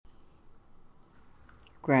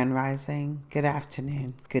Grand Rising, good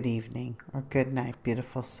afternoon, good evening, or good night,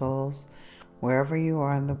 beautiful souls, wherever you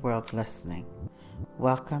are in the world listening.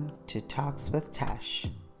 Welcome to Talks with Tash,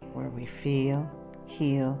 where we feel,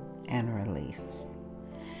 heal, and release.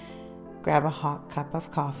 Grab a hot cup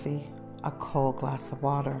of coffee, a cold glass of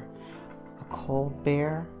water, a cold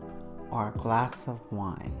beer, or a glass of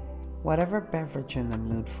wine, whatever beverage you're in the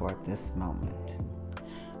mood for at this moment.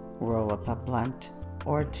 Roll up a blunt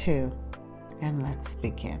or two, and let's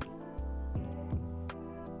begin.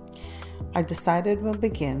 I decided we'll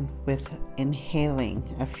begin with inhaling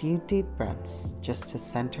a few deep breaths just to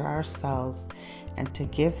center ourselves and to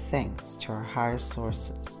give thanks to our higher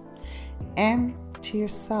sources and to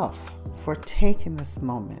yourself for taking this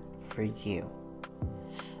moment for you.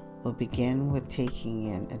 We'll begin with taking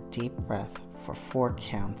in a deep breath for 4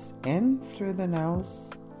 counts in through the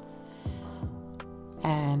nose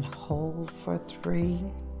and hold for 3,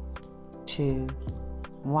 2,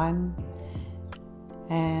 1,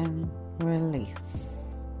 and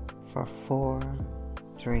release for 4,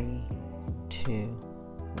 3, 2,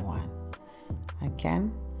 1.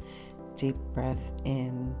 Again, deep breath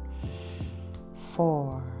in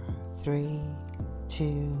 4, 3,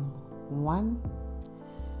 2, 1.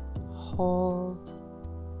 Hold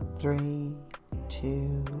 3, 2,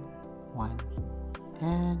 1,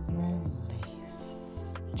 and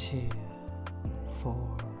release 2,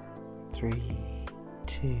 4, 3,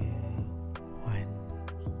 2, 1.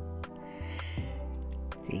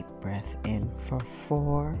 Deep breath in for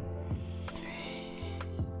 4, 3,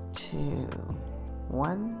 2,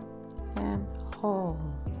 1, and hold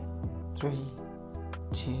 3,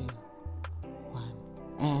 2, 1,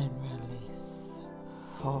 and release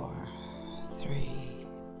 4, 3,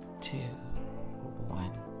 2,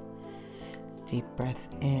 1. Deep breath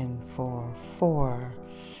in for 4,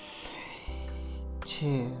 3,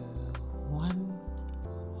 2, 1.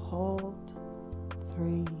 Hold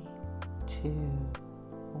 3, 2,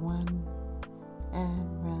 1,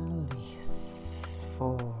 and release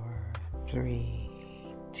 4, 3,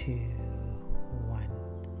 2, 1.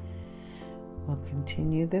 We'll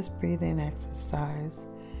continue this breathing exercise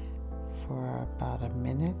for about a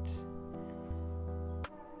minute.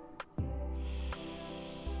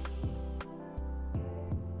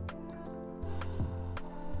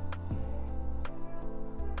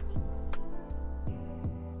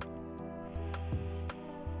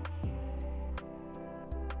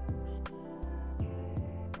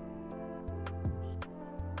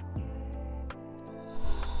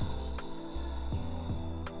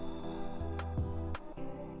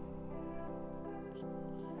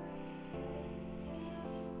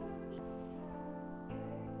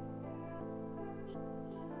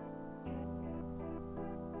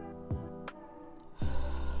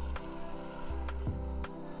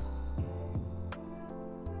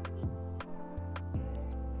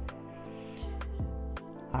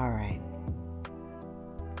 All right,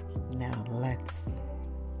 now let's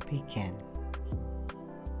begin.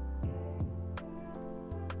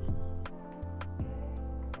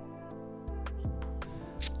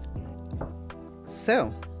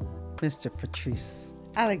 So, Mr. Patrice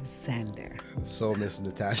Alexander. So, Miss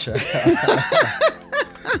Natasha.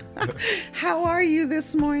 How are you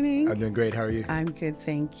this morning? I'm doing great. How are you? I'm good,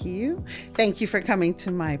 thank you. Thank you for coming to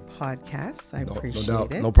my podcast. I appreciate no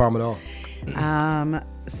doubt. it. No problem at all.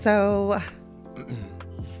 So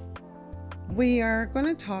we are going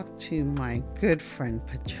to talk to my good friend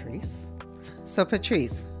Patrice. So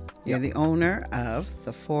Patrice, you're the owner of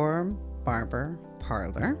the Forum Barber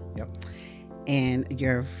Parlor. Yep. And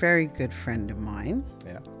you're a very good friend of mine.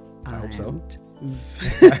 Yeah, I hope so.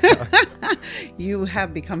 You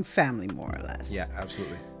have become family, more or less. Yeah,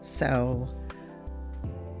 absolutely. So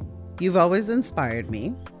you've always inspired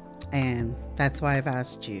me, and that's why I've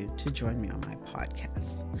asked you to join me on my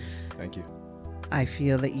podcast. Thank you. I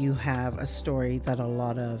feel that you have a story that a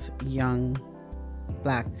lot of young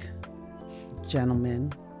Black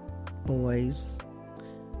gentlemen, boys,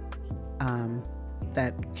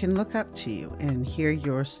 that can look up to you and hear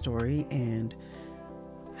your story and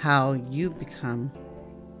how you've become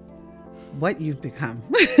what you've become.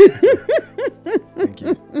 Thank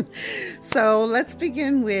you. So let's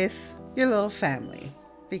begin with your little family,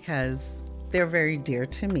 because they're very dear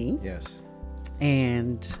to me. Yes.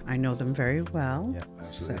 And I know them very well. Yeah,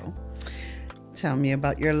 absolutely. So tell me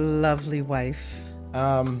about your lovely wife.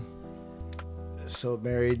 So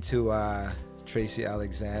married to Tracy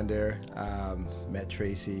Alexander. Met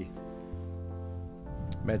Tracy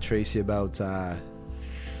about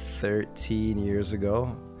 13 years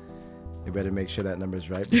ago. You better make sure that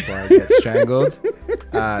number's right before I get strangled.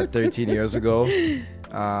 13 years ago.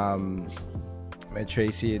 met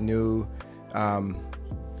Tracy and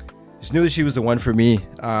just knew that she was the one for me.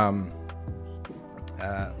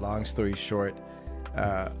 Long story short,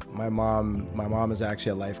 my mom is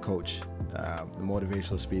actually a life coach, a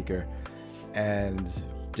motivational speaker, and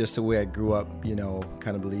just the way I grew up,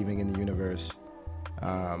 kind of believing in the universe.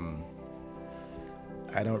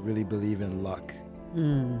 I don't really believe in luck.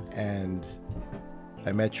 And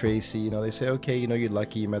I met Tracy, they say, okay, you're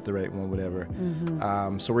lucky, you met the right one, whatever.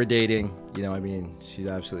 So we're dating, she's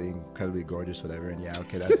absolutely incredibly gorgeous, whatever. And yeah,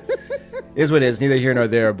 okay, that's is what it is, neither here nor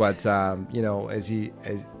there. But, as you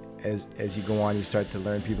go on, you start to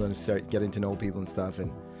learn people and start getting to know people and stuff.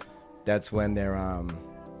 And that's when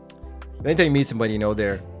anytime you meet somebody,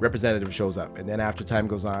 their representative shows up. And then after time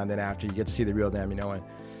goes on, then after you get to see the real them, and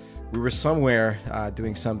we were somewhere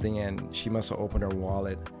doing something, and she must have opened her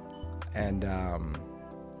wallet, and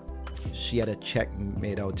she had a check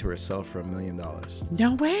made out to herself for $1 million.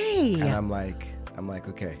 No way. And I'm like,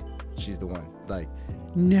 okay, she's the one. Like,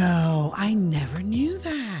 no, I never knew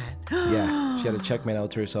that. Yeah, she had a check made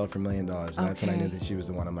out to herself for $1 million. And that's when I knew that she was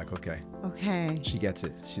the one. I'm like, okay. She gets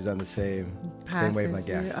it. She's on the same wavelength.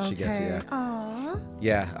 Yeah, she gets it. Yeah. Aww.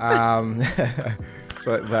 Yeah.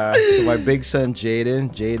 So my big son,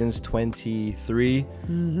 Jaden's 23.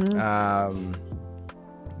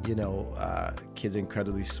 Kid's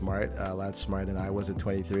incredibly smart, a lot smarter than I was at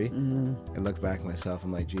 23. I look back at myself,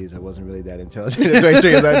 I'm like, geez, I wasn't really that intelligent at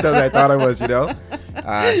 23 as I thought I was,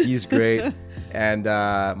 He's great. And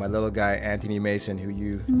my little guy, Anthony Mason, who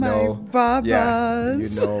you know. Babas. Yeah,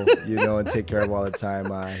 you know and take care of all the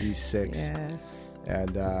time. He's 6. Yes.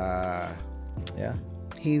 And yeah.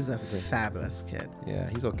 He's a fabulous kid. Yeah,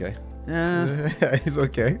 he's okay. He's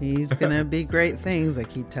okay. He's going to be great things. I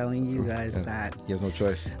keep telling you guys that. He has no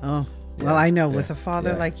choice. Oh, well, I know. With a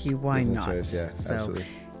father like you, why not? No choice. Yeah, absolutely.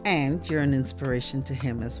 And you're an inspiration to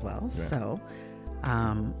him as well. Yeah. So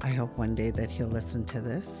I hope one day that he'll listen to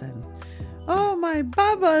this and, oh, my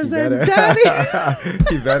babas and daddy.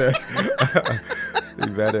 He better. He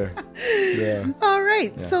better. Yeah. All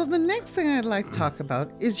right. Yeah. So the next thing I'd like to talk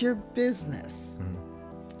about is your business.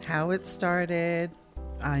 How it started.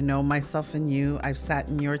 I know myself and you, I've sat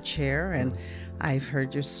in your chair and I've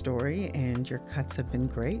heard your story, and your cuts have been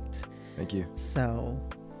great. Thank you. So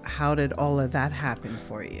how did all of that happen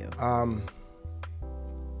for you?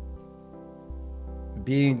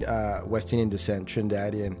 Being West Indian descent,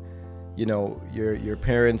 Trinidadian, your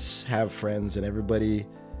parents have friends, and everybody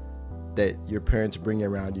that your parents bring you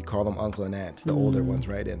around, you call them uncle and aunt, the older ones,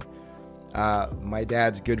 right? And my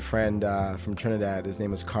dad's good friend from Trinidad, his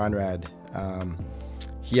name was Conrad.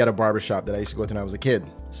 He had a barbershop that I used to go to when I was a kid.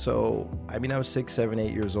 So, I was 6, 7,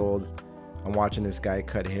 8 years old. I'm watching this guy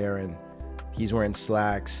cut hair, and he's wearing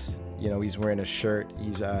slacks. He's wearing a shirt.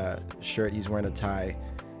 He's wearing a tie.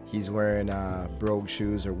 He's wearing brogue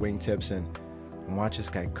shoes or wingtips, and I watch this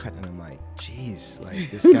guy cut, and I'm like, geez,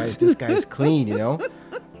 like this guy's clean,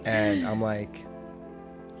 And I'm like,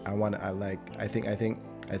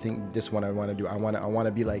 I think this one I want to do. I want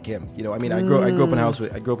to be like him. I grew up in a house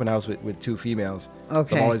with 2 females. Okay.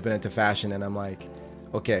 So I've always been into fashion, and I'm like,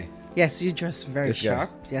 okay. Yes, you dress very sharp.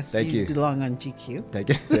 Yes, Thank you belong on GQ. Thank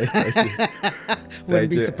you. Wouldn't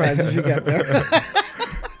be surprised if you got there.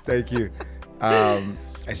 Thank you.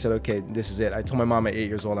 I said, okay, this is it. I told my mom at 8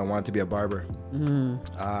 years old I wanted to be a barber.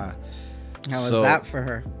 How was that for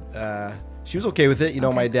her? She was okay with it.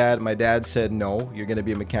 My dad said, no, you're going to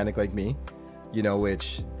be a mechanic like me.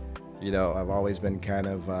 Which, I've always been kind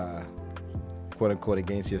of, quote unquote,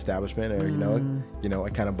 against the establishment, or, I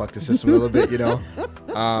kind of bucked the system a little bit,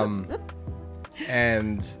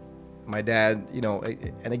 and my dad,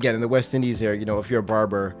 and again, in the West Indies here, if you're a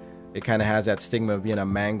barber, it kind of has that stigma of being a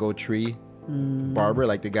mango tree barber,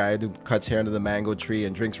 like the guy who cuts hair under the mango tree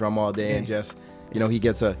and drinks rum all day and just, he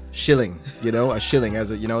gets a shilling,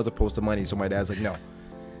 as opposed to money. So my dad's like, no.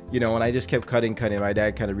 And I just kept cutting. My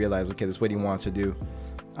dad kind of realized, okay, this is what he wants to do.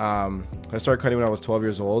 I started cutting when I was 12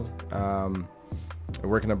 years old. I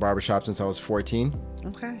worked in a barbershop since I was 14.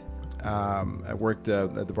 Okay. I worked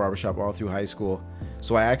at the barbershop all through high school.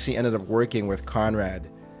 So I actually ended up working with Conrad.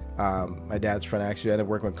 My dad's friend actually ended up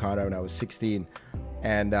working with Conrad when I was 16.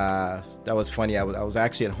 And that was funny. I was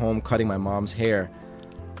actually at home cutting my mom's hair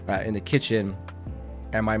in the kitchen,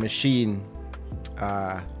 and my machine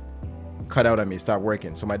cut out on me, stopped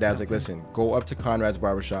working. So my dad's like, listen, go up to Conrad's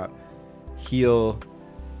barbershop. He'll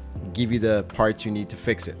give you the parts you need to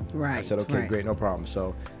fix it. Right. I said, okay, great, no problem.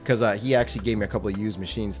 So, because he actually gave me a couple of used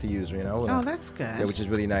machines to use, Oh, that's good. Yeah, which is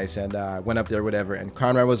really nice. And went up there, whatever. And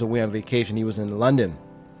Conrad was away on vacation. He was in London.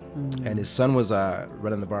 And his son was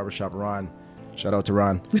running the barbershop, Ron. Shout out to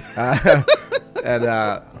Ron. And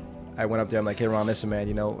I went up there. I'm like, hey, Ron, listen, man,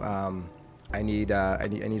 you know, I need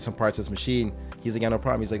some parts of this machine. He's like, yeah, no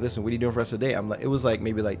problem. He's like, listen, what are you doing for the rest of the day? I'm like, it was like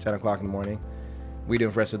maybe like 10 o'clock in the morning. What are you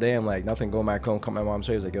doing for the rest of the day? I'm like, nothing, go back home, come to my mom's.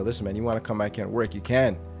 He's like, yo, listen, man, you want to come back here and work? You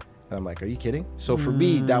can. And I'm like, are you kidding? So for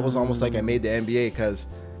me, that was almost like I made the NBA, because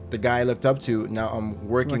the guy I looked up to, now I'm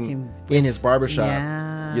working in his barbershop.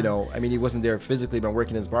 Yeah. You know, I mean, he wasn't there physically, but I'm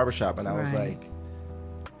working in his barbershop. And I was like,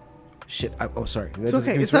 shit. Oh, sorry. It's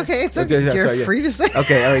okay. It's okay. It's okay. You're free to say.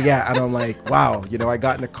 Okay. All right. Yeah. And I'm like, wow. You know, I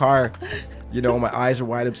got in the car. You know, my eyes are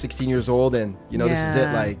wide up. 16 years old, and you know, this is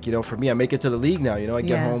it. Like, you know, for me, I make it to the league now. You know, I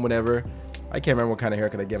get home, whatever. I can't remember what kind of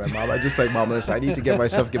haircut I get my mom. I just like, Mom, listen, I need to get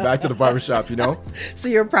back to the barbershop. You know. So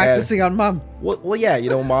you're practicing on Mom. Well, yeah. You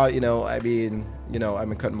know, Mom. You know, I mean, you know, I've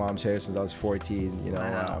been cutting Mom's hair since I was 14. You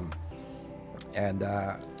know, and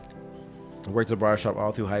I worked at the barbershop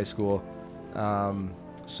all through high school.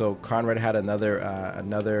 So Conrad had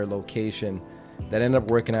another location that I ended up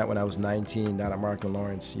working at when I was 19 down at Markham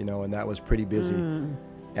Lawrence, you know, and that was pretty busy.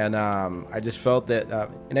 And I just felt that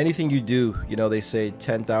in anything you do, you know, they say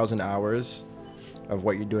 10,000 hours of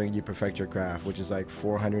what you're doing, you perfect your craft, which is like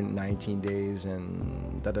 419 days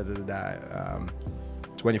and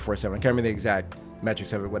 24/7. I can't remember the exact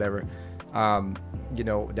metrics of it, whatever. You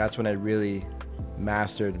know, that's when I really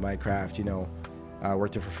mastered my craft, you know. I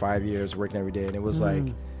worked there for 5 years, working every day, and it was like,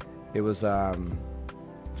 it was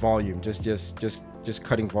volume, just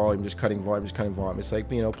cutting volume, just cutting volume. It's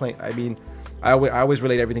like, you know, playing. I mean, I always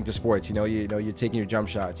relate everything to sports. You know, you're taking your jump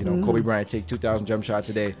shots. You know, Kobe Bryant take 2,000 jump shots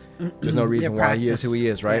a day. There's no reason why he is who he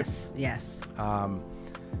is, right? Yes.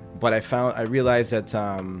 But I realized that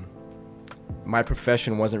my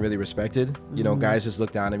profession wasn't really respected. You know, guys just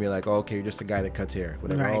look down at me like, oh, okay, you're just a guy that cuts hair,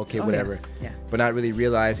 whatever. Right. Oh, okay, whatever. Yes. Yeah. But not really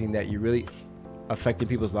realizing that you really affecting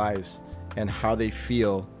people's lives and how they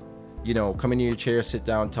feel. You know, come into your chair, sit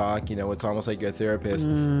down, talk. You know, it's almost like you're a therapist.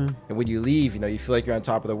 And when you leave, you know, you feel like you're on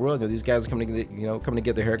top of the world. You know, these guys are coming to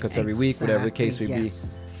get their haircuts every week, whatever the case may be.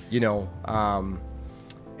 You know,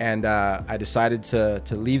 and I decided to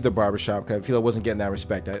leave the barbershop because I feel I wasn't getting that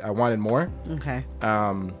respect. I wanted more. Okay.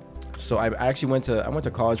 So I actually went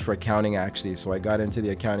to college for accounting, actually. So I got into the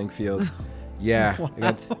accounting field. Yeah. Wow.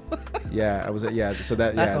 I was. Yeah. So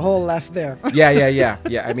that's a whole left there. Yeah.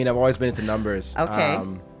 I mean, I've always been into numbers. Okay.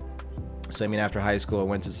 So I mean, after high school, I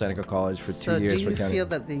went to Seneca College for 2 years. So do you for feel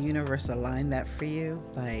that the universe aligned that for you,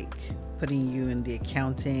 like putting you in the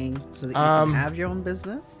accounting so that you can have your own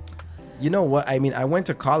business? You know what? I mean, I went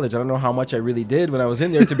to college. I don't know how much I really did when I was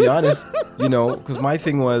in there, to be honest. You know, because my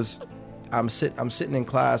thing was, I'm sitting in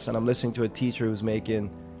class and I'm listening to a teacher who's making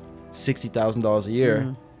 $60,000 a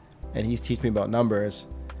year, and he's teaching me about numbers.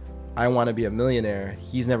 I want to be a millionaire.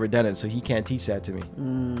 He's never done it, so he can't teach that to me.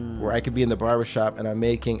 Where I could be in the barbershop and I'm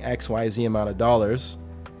making XYZ amount of dollars.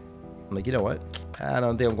 I'm like, you know what? I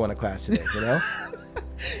don't think I'm going to class today. You know,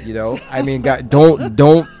 you know. I mean, God,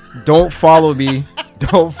 don't follow me.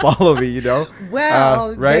 Don't follow me. You know.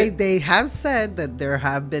 Well, right? They have said that there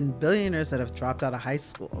have been billionaires that have dropped out of high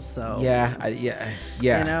school. So yeah.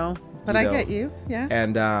 You know, but I get you. Yeah.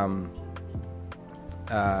 And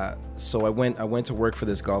so I went to work for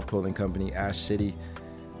this golf clothing company, Ash City.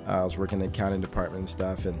 I was working in the accounting department and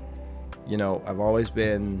stuff, and you know, I've always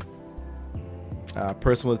been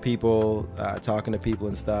personal with people, talking to people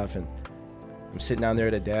and stuff. And I'm sitting down there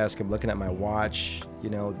at a desk. I'm looking at my watch. You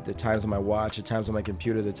know, the times on my watch, the times on my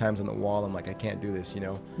computer, the times on the wall. I'm like, I can't do this. You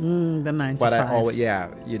know. The 9 to 5. But I always,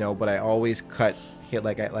 but I always cut.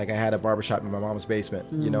 Like I had a barbershop in my mom's basement,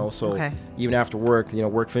 you know, so even after work, you know,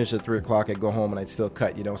 work finished at 3 o'clock, I'd go home and I'd still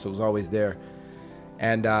cut, you know, so it was always there.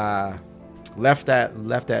 And left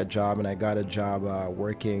that job, and I got a job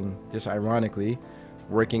working, just ironically,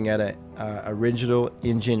 working at a original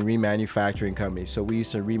engine remanufacturing company. So we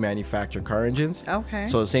used to remanufacture car engines. Okay.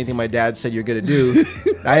 So the same thing my dad said you're gonna do,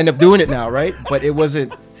 I end up doing it now, right? But it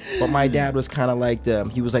wasn't. But my dad was kind of like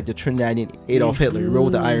he was like the Trinidadian Adolf Hitler. He ruled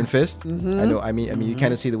with the iron fist. I know. I mean, you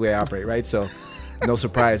kind of see the way I operate, right? So, no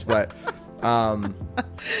surprise. But,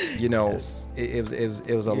 you know,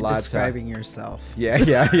 it was a lot. Describing yourself.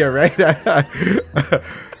 Yeah, right.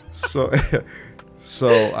 so,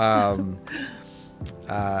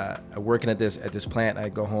 working at this plant, I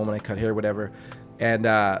go home and I cut hair, whatever, and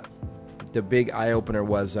the big eye opener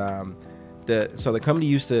was. So the company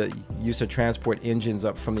used to transport engines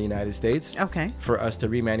up from the United States for us to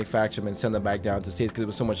remanufacture them and send them back down to the States because it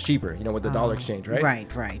was so much cheaper, you know, with the dollar exchange,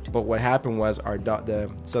 right? Right. But what happened was the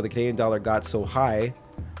Canadian dollar got so high,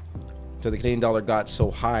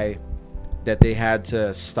 that they had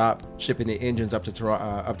to stop shipping the engines up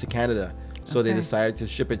to Canada. So they decided to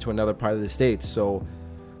ship it to another part of the States. So,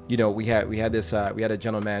 you know, we had a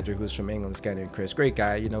general manager who was from England, this guy named Chris, great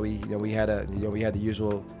guy. You know, we had the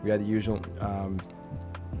usual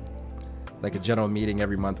like a general meeting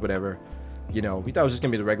every month, whatever. You know, we thought it was just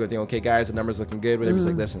gonna be the regular thing. Okay, guys, the numbers looking good. Whatever. He's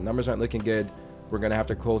like, listen, numbers aren't looking good. We're gonna have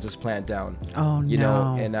to close this plant down. Oh, you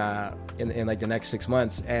no. know, in like the next 6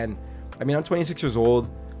 months. And I mean, I'm 26 years old.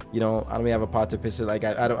 You know, I don't even have a pot to piss it. Like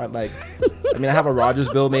I don't like. I mean, I have a Rogers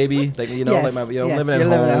bill maybe. Like, you know, Yes, like my, you know, yes, living you're at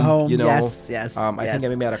living at home. home. You know, Yes, I think I yes.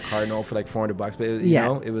 maybe had a car note for like $400, but you Yeah.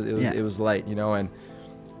 know, it was light. You know, and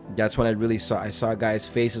that's when I saw guys'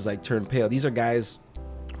 faces like turn pale. These are guys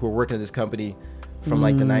who were working at this company from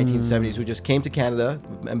like the 1970s who just came to Canada.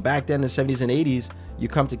 And back then in the 70s and 80s, you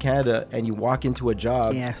come to Canada and you walk into a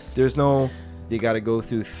job. Yes. There's no, they got to go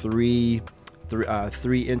through three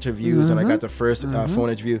interviews, and I got the first phone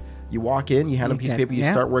interview. You walk in, you hand them a piece of paper, you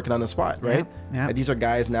start working on the spot, right? Yeah. And these are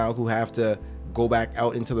guys now who have to go back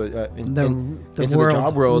out into the The world. world. The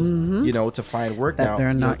job world, you know, to find work That now.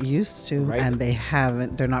 they're you know. not used to, right? and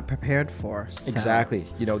they're not prepared for. So. Exactly.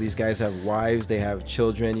 You know, these guys have wives, they have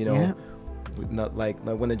children, you know. Yeah. Not like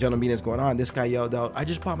when the general meeting is going on, this guy yelled out, "I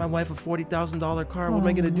just bought my wife a $40,000 car. What am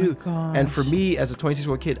I gonna do?" gosh. And for me, as a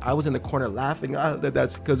 26-year-old kid, I was in the corner laughing.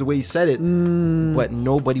 That's because the way he said it, but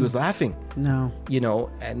nobody was laughing. No. You know,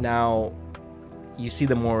 and now you see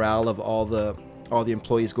the morale of all the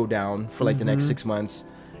employees go down for like the next 6 months.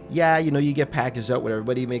 Yeah, you know, you get packaged up with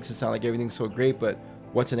everybody, makes it sound like everything's so great, but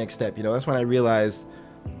what's the next step? You know, that's when I realized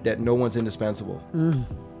that no one's indispensable.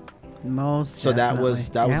 Most. So that was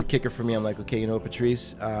definitely. the kicker for me. I'm like, okay, you know,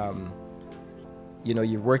 Patrice, you know,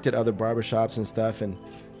 you've worked at other barbershops and stuff, and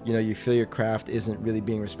you know, you feel your craft isn't really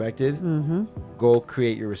being respected. Go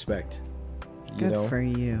create your respect. You Good know? for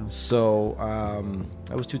you. So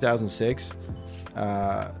that was 2006.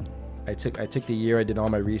 I took the year. I did all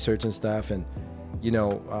my research and stuff, and you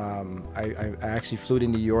know, I actually flew to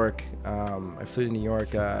New York. I flew to New York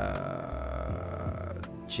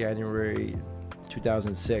January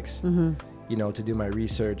 2006. You know, to do my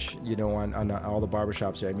research. You know, on all the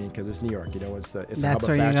barbershops there. I mean, because it's New York. You know, it's the That's hub of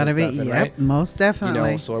where you fashion gotta be. stuff, and, Yep, right? most definitely.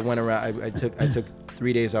 You know, so I went around. I took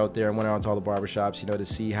 3 days out there and went around to all the barbershops, you know, to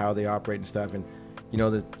see how they operate and stuff, and you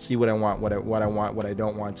know, to see what I want, what I want, what I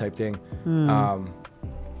don't want, type thing.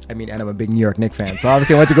 I mean, and I'm a big New York Knicks fan, so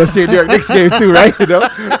obviously I went to go see a New York Knicks game too, right? You know,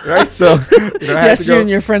 right? So you know, I had Yes, to go. you and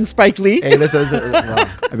your friend Spike Lee. Hey, listen, well,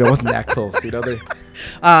 I mean, it wasn't that close, you know.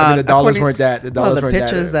 I mean, the dollars weren't that. The dollars the weren't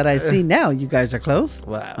pictures that I see now, you guys are close.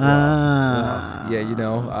 Well, yeah, you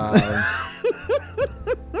know.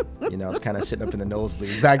 You know, it's kind of sitting up in the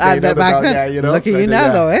nosebleed. Back then, Back then. yeah, you know. Look at you now,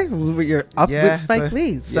 yeah. though, eh? You're up with Spike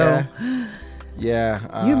Lee, so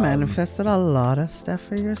yeah, you manifested a lot of stuff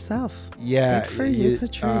for yourself. Yeah, Good for you,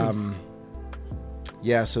 Patrice.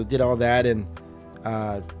 Yeah, so did all that in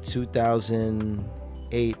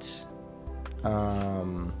 2008.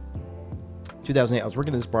 2008, I was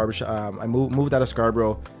working in this barbershop. I moved out of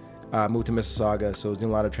Scarborough, moved to Mississauga, so I was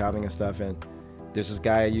doing a lot of traveling and stuff. And there's this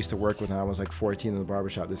guy I used to work with when I was like 14 in the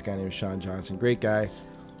barbershop. This guy named Sean Johnson, great guy.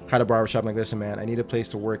 Had a barbershop. I'm like, listen, man, I need a place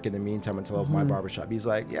to work in the meantime until I open my barbershop. He's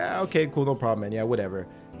like, yeah, okay, cool, no problem, man. Yeah, whatever.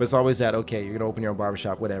 But it's always that, okay, you're gonna open your own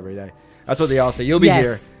barbershop, whatever. That's what they all say. You'll be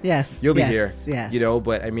here. Yes. You'll be here. Yes. You know,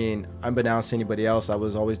 but I mean, unbeknownst to anybody else, I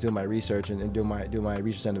was always doing my research and do my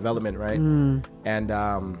research and development, right?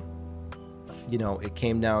 And you know, it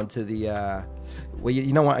came down to the well,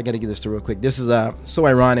 you know what? I gotta get this through real quick. This is so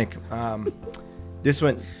ironic. This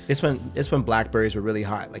when Blackberries were really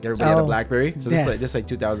hot. Like everybody had a Blackberry. So this like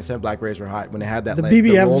 2007. Blackberries were hot when they had that The like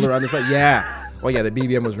BBMs. the roller on the side. Yeah. Oh yeah, the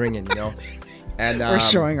BBM was ringing. You know. And We're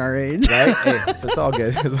showing our age. right? Hey, so it's all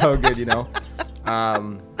good. It's all good. You know. I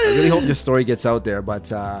really hope this story gets out there.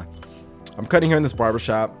 But I'm cutting here in this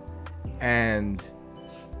barbershop, and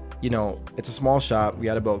you know, it's a small shop. We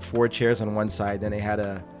had about 4 chairs on one side, then they had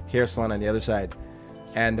a hair salon on the other side.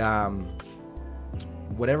 And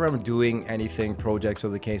whatever I'm doing, anything, projects, or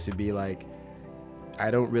the case would be, like,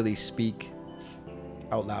 I don't really speak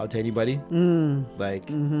out loud to anybody. Like,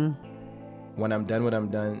 when I'm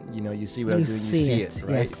done, you know, you see what I'm doing, you see it,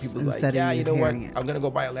 right? Yes, People are like, instead of yeah, you you know what? hearing it. I'm going to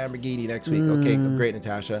go buy a Lamborghini next week. Okay, great,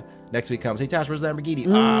 Natasha. Next week comes, hey, Tash, where's the Lamborghini?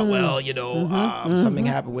 Well, you know, something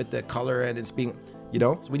happened with the color and it's being... You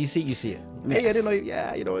know, so when you see it, you see it. Hey, I didn't know.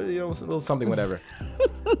 Yeah, you know, a little something, whatever.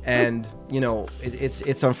 And you know,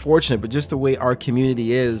 it's unfortunate, but just the way our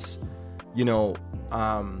community is, you know,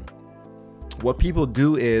 what people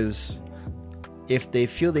do is, if they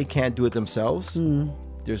feel they can't do it themselves,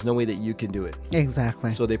 there's no way that you can do it.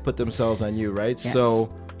 Exactly. So they put themselves on you, right? Yes. So,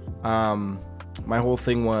 my whole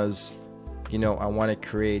thing was, you know, I want to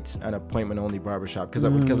create an appointment-only barbershop because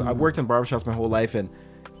I worked in barbershops my whole life, and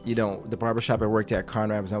you know, the barbershop I worked at,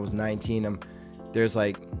 Conrad, when I was 19, there's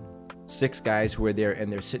like 6 guys who were there,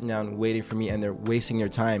 and they're sitting down waiting for me, and they're wasting their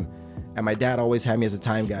time. And my dad always had me as a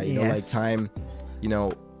time guy, you know, like time, you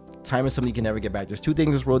know, time is something you can never get back. There's 2 things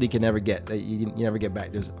in this world you can never get, that you never get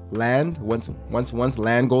back. There's land. Once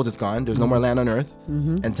land goes, it's gone. There's no more land on earth.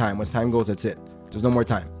 And time. Once time goes, that's it. There's no more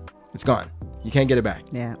time. It's gone. You can't get it back.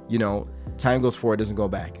 Yeah. You know, time goes forward, doesn't go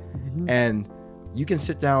back. And you can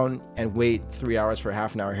sit down and wait 3 hours for a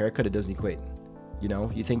half an hour haircut. It doesn't equate. You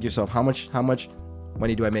know, you think to yourself, how much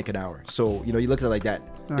money do I make an hour? So, you know, you look at it like that.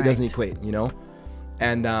 Right. It doesn't equate, you know?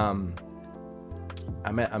 And I'm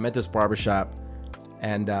at this barbershop,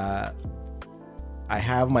 and I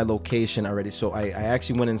have my location already. So I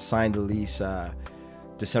actually went and signed the lease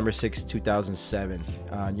December 6, 2007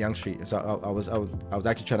 on Yonge Street. So I was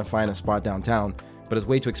actually trying to find a spot downtown, but it's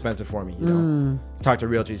way too expensive for me, you know? Talked to a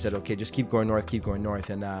realtor. He said, okay, just keep going north. And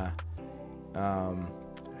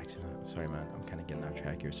actually, sorry, man, I'm kind of getting off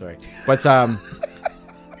track here. Sorry. But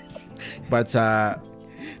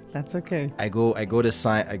that's okay. I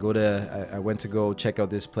went to go check out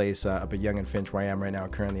this place up at Yonge and Finch, where I am right now.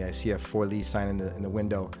 Currently, I see a for lease sign in the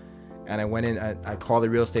window, and I went in. I called the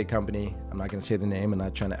real estate company. I'm not gonna say the name. I'm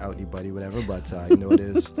not trying to out anybody, whatever. But you know it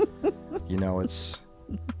is. You know it's,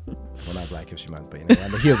 well, not Black History Month, but you know,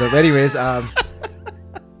 on the heels of. Anyways, I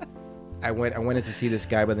went in to see this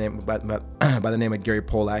guy by the name of Gary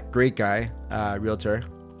Polak. Great guy, realtor.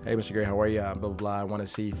 Hey, Mr. Gary, how are you? Blah blah blah. I want to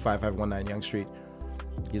see 5519 Yonge Street.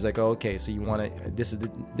 He's like, oh, okay, so you want to, this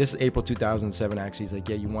is April 2007, actually. He's like,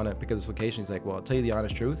 yeah, you want to pick up this location? He's like, well, I'll tell you the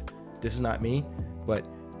honest truth. This is not me, but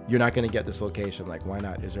you're not going to get this location. I'm like, why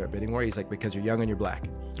not? Is there a bidding war? He's like, because you're young and you're Black.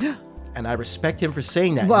 And I respect him for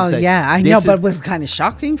saying that. Well, like, yeah, I know, but it was kind of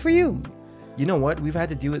shocking for you. You know what? We've had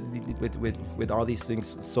to deal with all these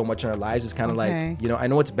things so much in our lives. It's kind of like, you know, I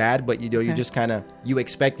know it's bad, but, you know, you just kind of, you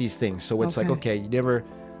expect these things. So it's like, okay, you never...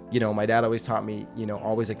 You know, my dad always taught me, you know,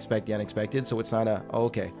 always expect the unexpected. So it's not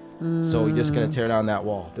okay. So you're just going to tear down that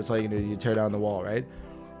wall. That's all you can do. You tear down the wall, right?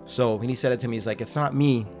 So when he said it to me, he's like, it's not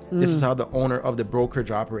me. This is how the owner of the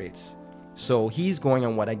brokerage operates. So he's going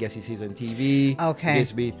on what I guess he sees on TV. Okay.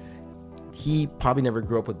 He probably never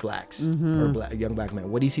grew up with Blacks or young Black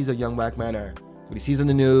men. What he sees of young Black men or what he sees in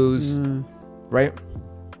the news, right?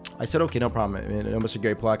 I said, okay, no problem. And Mr.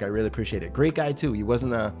 Gary Polak, I really appreciate it. Great guy, too. He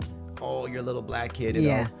wasn't you're a little Black kid, you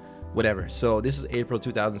know, whatever. So this is April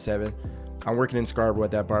 2007. I'm working in Scarborough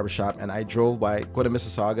at that barbershop, and I drove by, go to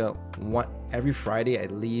Mississauga. Every Friday, I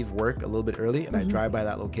leave work a little bit early, and I drive by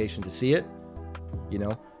that location to see it, you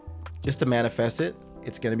know, just to manifest it.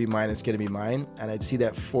 It's going to be mine. It's going to be mine. And I'd see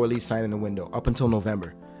that for lease sign in the window up until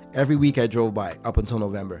November. Every week I drove by up until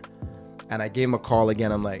November. And I gave him a call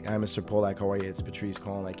again. I'm like, hi, Mr. Polak, how are you? It's Patrice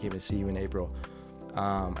calling. I came to see you in April.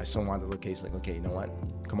 I still wanted the location. Like, okay, you know what?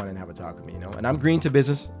 Come on and have a talk with me, you know? And I'm green to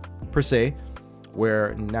business per se,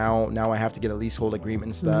 where now I have to get a leasehold agreement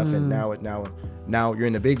and stuff. And now you're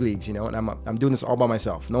in the big leagues, you know? And I'm doing this all by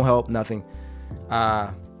myself. No help, nothing.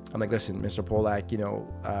 I'm like, listen, Mr. Polak, you know,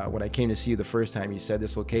 when I came to see you the first time, you said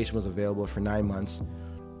this location was available for 9 months.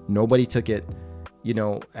 Nobody took it, you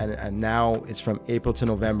know, and now it's from April to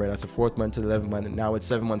November. That's the 4th month to the 11th month. And now it's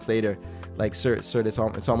 7 months later. Like, sir,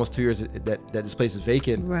 it's almost 2 years that this place is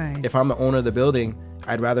vacant. Right. If I'm the owner of the building,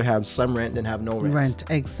 I'd rather have some rent than have no rent.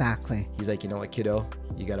 Exactly. He's like, you know what, kiddo,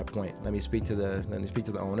 you got a point. Let me speak to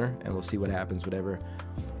the owner, and we'll see what happens, whatever.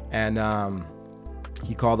 And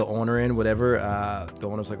he called the owner in, whatever. The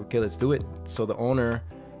owner was like, okay, let's do it. So the owner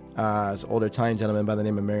is an older Italian gentleman by the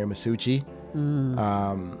name of Mario Masucci.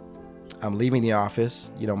 I'm leaving the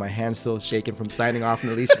office. You know, my hand's still shaking from signing off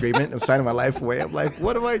on the lease agreement. I'm signing my life away. I'm like,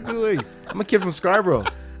 what am I doing? I'm a kid from Scarborough,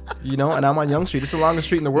 you know, and I'm on Yonge Street. It's the longest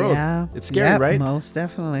street in the world. Yeah. It's scary, right? Most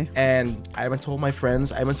definitely. And I haven't told my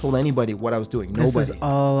friends. I haven't told anybody what I was doing. Nobody. This is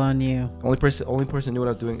all on you. Only person who knew what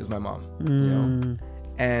I was doing is my mom. You know,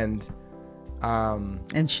 and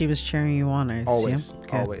she was cheering you on. Always.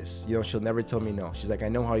 You know, she'll never tell me no. She's like, I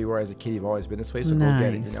know how you are as a kid. You've always been this way, so go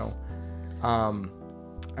get it. You know.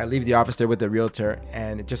 I leave the office there with the realtor,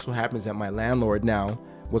 and it just so happens that my landlord now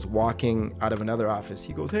was walking out of another office.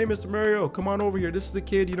 He goes, hey, Mr. Mario, come on over here. This is the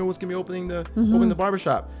kid, you know, what's going to be opening the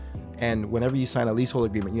barbershop. And whenever you sign a leasehold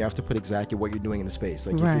agreement, you have to put exactly what you're doing in the space.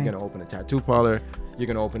 Like, if you're going to open a tattoo parlor, you're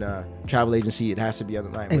going to open a travel agency, it has to be on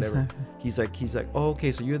the line, whatever. Exactly. He's like, oh,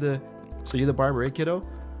 okay, so you're the barber, right, kiddo?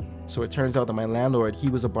 So it turns out that my landlord, he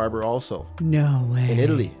was a barber also. No way. In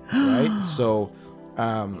Italy, right? So,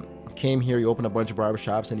 came here, he opened a bunch of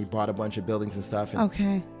barbershops, and he bought a bunch of buildings and stuff.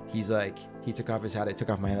 And he's like, he took off his hat, I took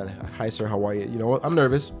off my hat. Hi, sir, how are you? You know what? I'm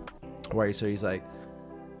nervous. How are you, sir? He's like,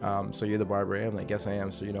 So you're the barber? I'm like, yes, I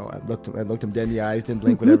am. So, I looked him dead in the eyes, didn't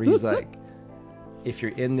blink, whatever. He's like, if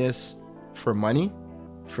you're in this for money,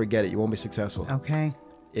 forget it. You won't be successful. Okay.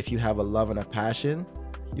 If you have a love and a passion,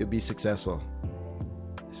 you'll be successful.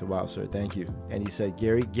 I said, wow, sir, thank you. And he said,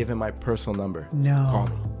 Gary, give him my personal number. No Call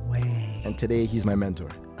me. way. And today he's my mentor.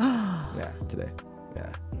 Yeah, today.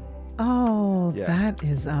 Yeah. Oh, Yeah. that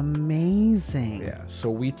is amazing. Yeah. So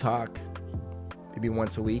we talk maybe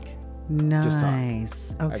once a week.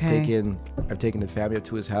 Nice. Okay. I've taken the family up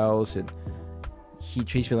to his house, and he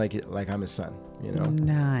treats me like I'm his son,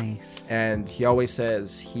 Nice. And he always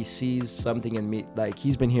says he sees something in me. Like,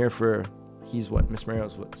 he's been here Miss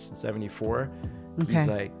Mario's 74. Okay. He's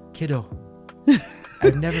like, kiddo,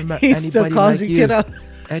 I've never met He still anybody calls like you you. kiddo.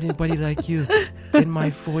 Anybody like you in my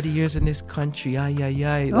 40 years in this country. Ay, ay,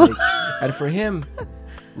 ay. Like, and for him,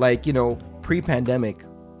 pre-pandemic,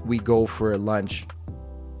 we go for lunch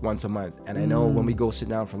once a month. And I know when we go sit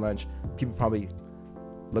down for lunch, people probably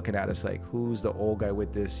looking at us like, who's the old guy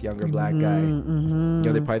with this younger black guy?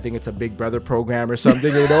 They probably think it's a Big Brother program or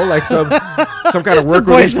something, like some kind of work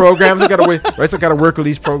release program, some kind of work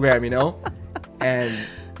release program, And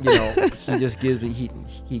he just gives me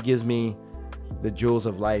he gives me the jewels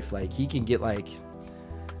of life. Like, he can get, like,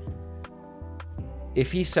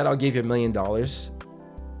 if he said, I'll give you $1 million,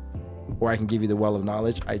 or I can give you the well of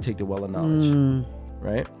knowledge, I take the well of knowledge.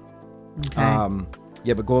 Right? Okay.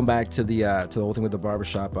 Yeah, but going back to the whole thing with the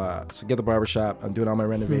barbershop, so get the barbershop, I'm doing all my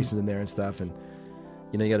renovations in there and stuff, and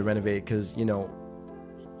you got to renovate, because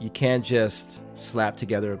you can't just slap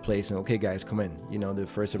together a place and, okay guys, come in. The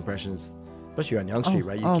first impressions, especially on Yonge Street,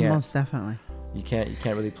 right? You can't, most definitely. You can't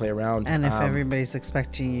really play around. And if everybody's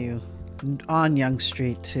expecting you on Yonge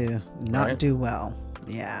Street to not do well,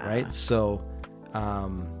 yeah. Right. So,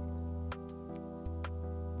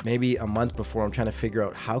 maybe a month before, I'm trying to figure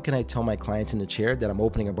out how can I tell my clients in the chair that I'm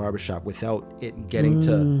opening a barbershop without it getting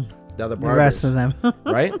to the other barbers. The rest of them.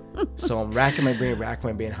 Right? So I'm racking my brain,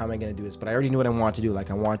 how am I going to do this? But I already knew what I want to do. Like,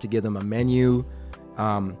 I want to give them a menu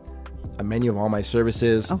of all my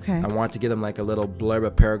services. Okay. I want to give them like a little blurb,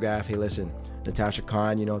 a paragraph. Hey, listen, Natasha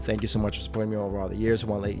Khan, thank you so much for supporting me over all the years. I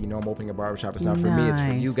want to let you know I'm opening a barbershop. It's not for me, it's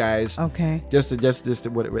for you guys. Okay. Just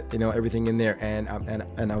to everything in there. And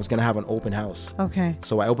I was going to have an open house. Okay.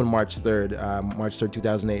 So I opened March 3rd,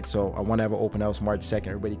 2008. So I want to have an open house March 2nd.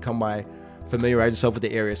 Everybody come by, familiarize yourself with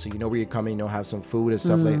the area, so you know where you're coming, have some food and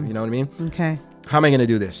stuff like, you know what I mean? Okay. How am I going to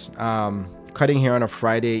do this? Cutting hair on a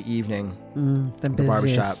Friday evening at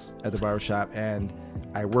the barbershop, and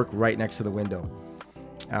I work right next to the window.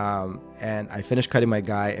 And I finished cutting my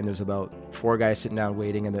guy, and there's about 4 guys sitting down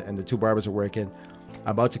waiting, and the 2 barbers are working.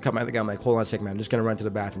 I'm about to cut my other guy. I'm like, hold on a second, man. I'm just going to run to the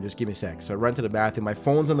bathroom. Just give me a sec. So I run to the bathroom. My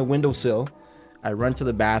phone's on the windowsill. I run to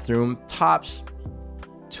the bathroom. Tops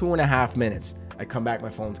 2.5 minutes. I come back. My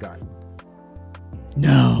phone's gone.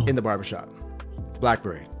 No. In the barbershop.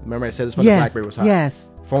 BlackBerry. Remember I said this when the BlackBerry was hot?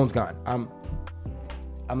 Yes. Phone's gone.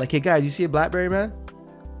 I'm like, hey, guys, you see a BlackBerry, man?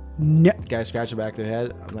 No. Guys scratching back their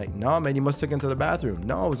head. I'm like, no, man, you must have taken it to the bathroom.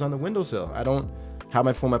 No, it was on the windowsill. I don't have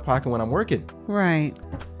my phone in my pocket when I'm working. Right.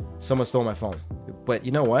 Someone stole my phone. But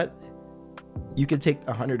you know what? You could take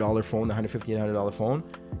a $100 phone, the $150, $100 phone.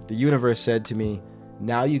 The universe said to me,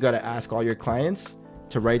 now you got to ask all your clients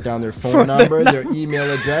to write down their phone number, their email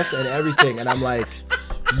address, and everything. And I'm like,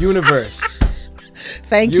 universe.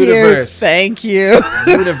 Thank you. Thank you.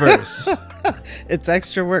 Universe. It's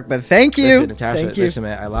extra work, but thank you. Listen, Natasha, listen,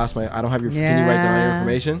 man, I don't have your, can you write down your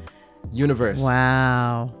information? Universe.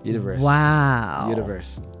 Wow. Universe. Wow.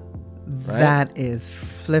 Universe. Right? That is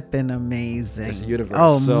flipping amazing. It's the universe.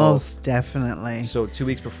 Oh, so, most definitely. So 2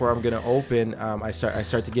 weeks before I'm going to open, I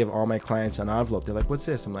start to give all my clients an envelope. They're like, what's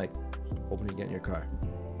this? I'm like, open it, get in your car.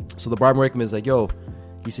 So the barber workman is like, yo,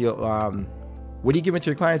 he said, what do you give it to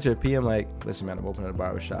your clients here, P? I'm like, listen, man, I'm opening a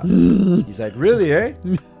barbershop. He's like, really, eh?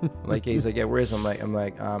 I'm like, yeah. He's like, yeah, where is it? I'm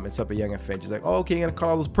like, it's up at Yonge and Finch. He's like, oh, okay, you're going to call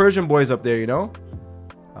all those Persian boys up there,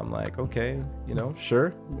 I'm like, okay, sure,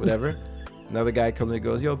 whatever. Another guy comes and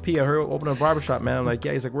goes, yo, P, I heard open a barbershop, man. I'm like,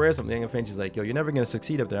 yeah. He's like, where is it? Yonge and Finch. He's like, yo, you're never going to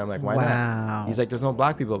succeed up there. I'm like, why not? He's like, there's no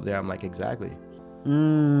black people up there. I'm like, exactly.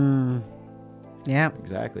 Yeah.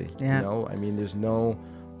 Exactly. Yeah. I mean, there's no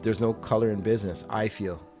color in business, I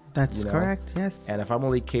feel. That's correct. Yes. And if I'm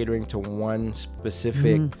only catering to one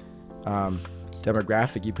specific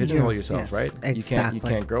demographic, you pigeonhole yourself, right? Exactly. You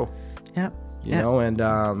can't grow. Yep. You know,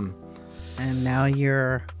 and now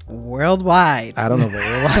you're worldwide. I don't know if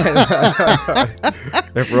worldwide.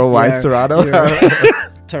 If worldwide's Toronto.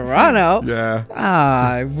 Toronto. Yeah.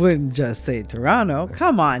 I wouldn't just say Toronto.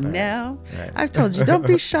 Come on now. Right. I've told you, don't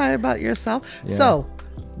be shy about yourself. Yeah. So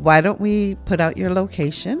why don't we put out your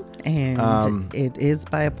location And it is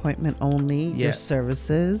by appointment only, your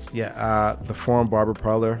services. Yeah, the Forum Barber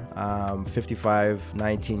Parlor,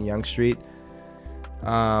 5519 Yonge Street.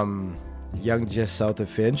 Yonge, just south of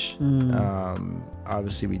Finch.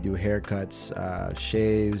 Obviously, we do haircuts,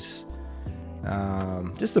 shaves,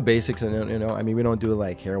 just the basics. And I mean, we don't do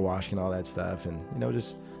like hair washing and all that stuff, and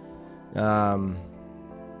just a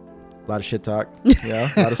lot of shit talk,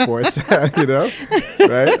 a lot of sports,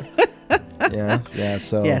 right? Yeah.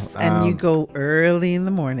 So yes, and you go early in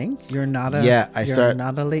the morning. You're not a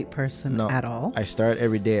not a late person at all. I start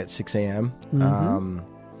every day at 6 a.m.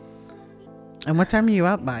 And what time are you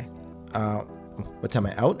out by? What time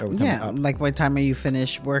am I out? Or what time am I up? Like what time are you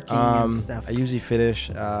finished working and stuff? I usually finish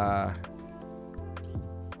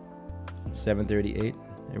 7:38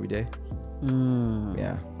 every day.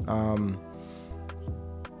 Yeah.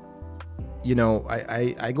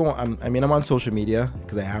 I go. I'm on social media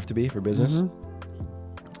because I have to be for business,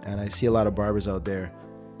 and I see a lot of barbers out there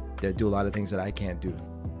that do a lot of things that I can't do,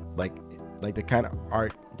 like the kind of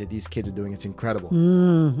art that these kids are doing. It's incredible,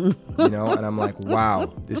 and I'm like,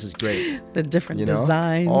 wow, this is great. The different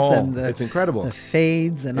designs and it's incredible. The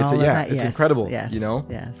fades and all of that. It's incredible. Yes.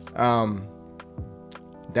 Yes.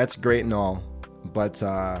 That's great and all, but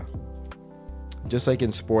just like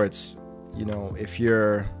in sports, if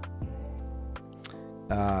you're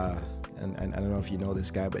and I don't know if you know this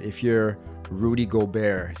guy, but if you're Rudy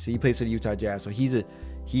Gobert, so he plays for the Utah Jazz, so he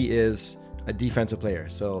is a defensive player.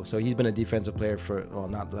 So he's been a defensive player for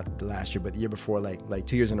not the last year, but the year before, like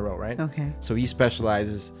 2 years in a row, right? Okay. So he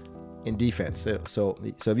specializes in defense. So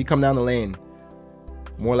if you come down the lane,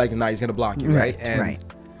 more likely than not, he's gonna block you, right? And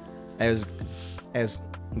as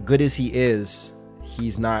good as he is,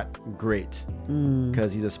 he's not great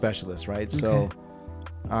because he's a specialist, right? Okay. So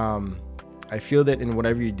I feel that in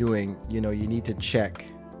whatever you're doing, you need to check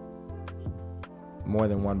more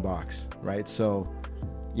than one box, right? So,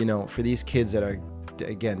 for these kids that are,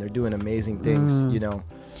 again, they're doing amazing things,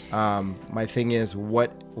 my thing is,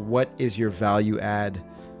 what is your value add?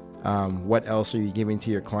 What else are you giving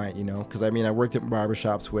to your client, Because, I worked at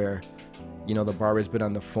barbershops where, the barber's been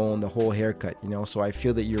on the phone the whole haircut, So I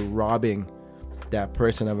feel that you're robbing that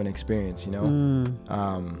person of an experience,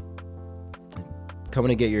 coming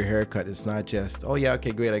to get your haircut, it's not just, oh yeah,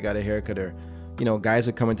 okay, great, I got a haircut. Or, guys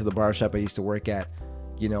are coming to the barbershop I used to work at,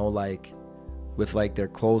 like with like their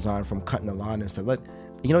clothes on from cutting the lawn and stuff. Well,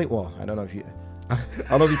 I don't know if you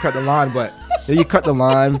cut the lawn, but you cut the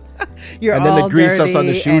lawn, and then the grease stuff's on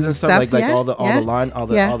the shoes and stuff, like all the lawn, all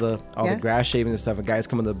the grass shaving and stuff. And guys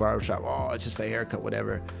coming to the barbershop, oh, it's just a haircut,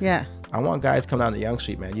 whatever. Yeah. I want guys come down to Yonge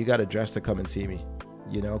Street, man. You got to dress to come and see me,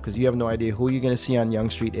 because you have no idea who you're gonna see on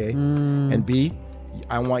Yonge Street, A, and B,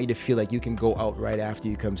 I want you to feel like you can go out right after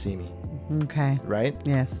you come see me. Okay. Right?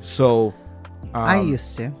 Yes. So I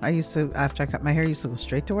used to after I cut my hair, I used to go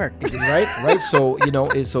straight to work. Right. So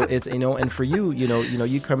it's and for you,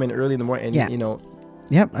 you come in early in the morning and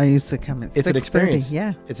Yep, I used to come at 6:30. It's an experience.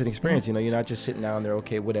 Yeah. It's an experience, you're not just sitting down there,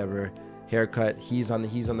 okay, whatever, haircut, he's on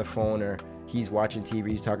the phone, or he's watching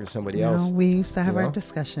TV, he's talking to somebody else. We used to have our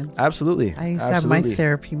discussions. Absolutely. I used to have my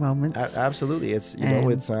therapy moments. Absolutely. It's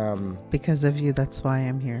because of you, that's why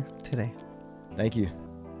I'm here today. Thank you.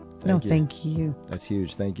 Thank you. That's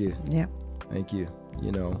huge. Thank you. Yeah. Thank you.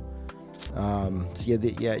 You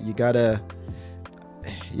gotta,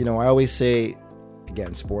 I always say,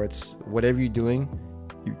 again, sports, whatever you're doing,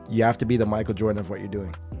 you have to be the Michael Jordan of what you're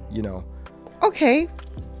doing, Okay,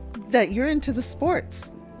 that you're into the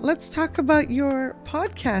sports. Let's talk about your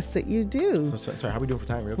podcast that you do. Sorry, how are we doing for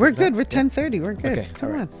time? We're good. We're 10:30. We're good. Okay,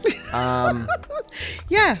 Come on.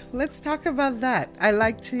 Yeah, let's talk about that. I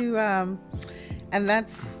like to, and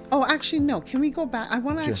that's, actually, no. Can we go back? I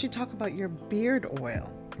want to actually talk about your beard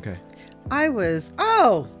oil. Okay.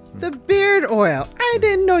 The beard oil. I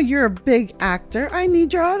didn't know you're a big actor. I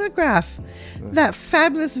need your autograph. That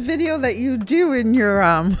fabulous video that you do in your,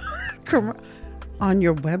 on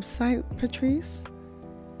your website, Patrice.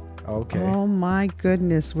 Okay. Oh my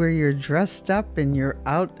goodness, where you're dressed up and you're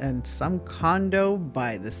out in some condo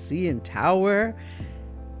by the CN Tower.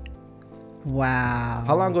 Wow.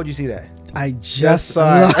 How long ago did you see that? I just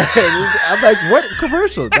saw it. I'm like, what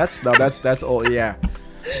commercial? That's old. Yeah.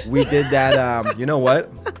 We did that. You know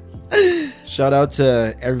what? Shout out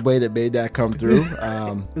to everybody that made that come through.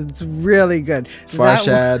 It's really good.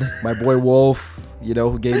 Farshad, my boy Wolf,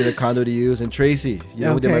 who gave me the condo to use, and Tracy,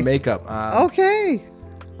 who did my makeup. Okay.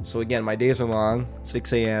 So again, my days are long,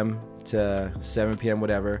 6 a.m. to 7 p.m.,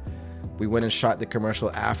 whatever. We went and shot the commercial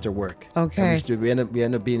after work. Okay. We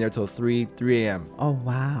ended up being there till 3 a.m. Oh,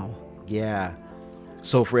 wow. Yeah.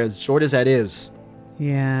 So for as short as that is,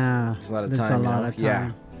 yeah, it's a lot of time. A lot of time.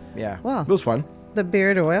 Yeah. Yeah. Well, it was fun. The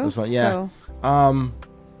beard oil. It was fun. Yeah.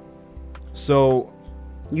 So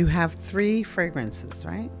you have 3 fragrances,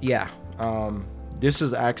 right? yeah. This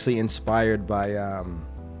is actually inspired by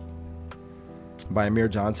Amir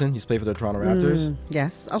Johnson. He's played for the Toronto Raptors.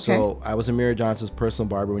 Yes. Okay. So I was Amir Johnson's personal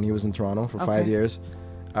barber when he was in Toronto for 5 years.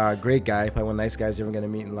 Great guy, probably one of the nice guys you're ever gonna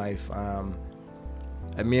meet in life.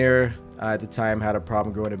 Amir at the time had a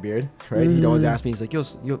problem growing a beard. Right? He'd always ask me. He's like, "Yo,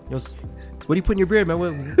 what do you put in your beard, man?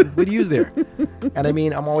 What do you use there?" And I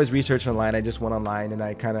mean, I'm always researching online. I just went online and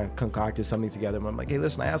I kind of concocted something together. I'm like, "Hey,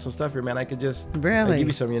 listen, I have some stuff here, man. I could just really give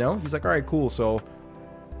you some, you know?" He's like, "All right, cool." So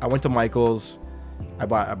I went to Michael's. I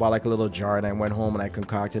bought like a little jar and I went home and I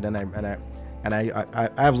concocted and I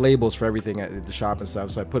have labels for everything at the shop and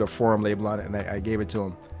stuff. So I put a forum label on it and I gave it to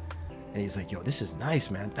him. And he's like, "Yo, this is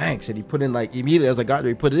nice, man. Thanks." And he put in like immediately as I got there,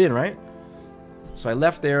 he put it in, right? So I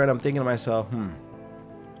left there and I'm thinking to myself,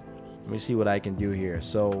 let me see what I can do here.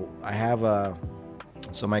 So I have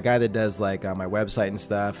so my guy that does like my website and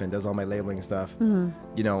stuff and does all my labeling and stuff, you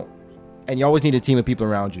know, and you always need a team of people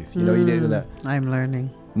around you. You know, you need that. I'm learning.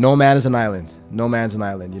 No man is an island. No man's an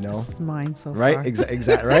island, you know? This is mine so right? far.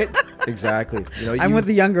 Exactly. Right? Exactly. You know, I'm with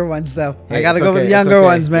the younger ones, though. Hey, I got to go with the younger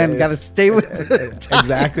ones, man. Got to stay with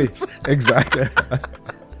Exactly. Exactly.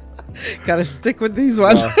 Got to stick with these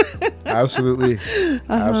ones. Absolutely.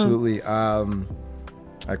 Absolutely. I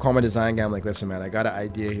call my design guy. I'm like, "Listen, man, I got an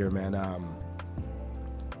idea here, man.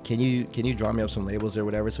 Can you draw me up some labels or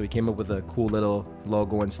whatever?" So we came up with a cool little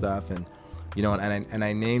logo and stuff, and you know, and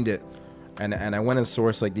I named it. And I went and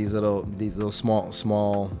sourced like these little small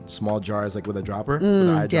jars like with a dropper, with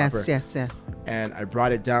an eye dropper. Yes. And I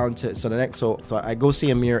brought it down to so I go see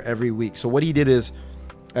Amir every week. So what he did is,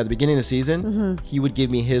 at the beginning of the season, he would give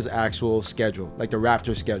me his actual schedule, like the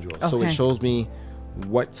Raptor schedule. Okay. So it shows me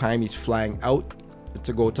what time he's flying out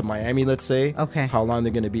to go to Miami, let's say. Okay. How long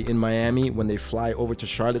they're going to be in Miami when they fly over to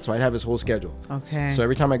Charlotte. So I'd have his whole schedule. Okay. So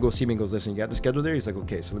every time I go see him, he goes, "Listen, you got the schedule there?" He's like,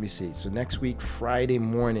 "Okay, so let me see." So next week, Friday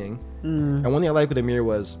morning. And one thing I liked with Amir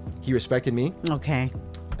was he respected me. Okay.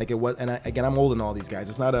 Like it was, and I'm older than all these guys.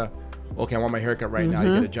 It's not okay, I want my haircut right now,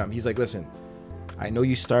 you got to jump. He's like, "Listen, I know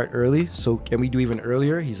you start early, so can we do even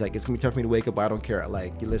earlier?" He's like, "It's going to be tough for me to wake up, but I don't care.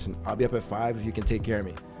 Like, listen, I'll be up at 5 if you can take care of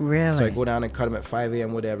me." Really? So I go down and cut him at 5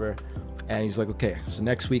 a.m., whatever. And he's like, "Okay, so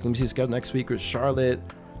next week, let me see the schedule. Next week is Charlotte,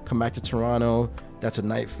 come back to Toronto. That's a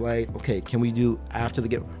night flight. Okay, can we do after the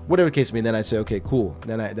game?" Whatever the case may be. Then I say, "Okay, cool."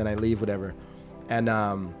 Then I leave, whatever. And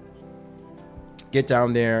get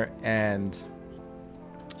down there and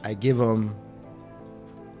I give him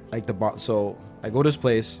like so I go to his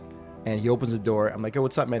place and he opens the door. I'm like, "Yo,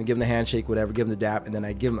 what's up, man?" Give him the handshake, whatever, give him the dap. And then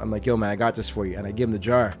I'm like, "Yo, man, I got this for you." And I give him the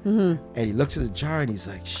jar. And he looks at the jar and he's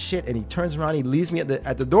like, "Shit." And he turns around, he leaves me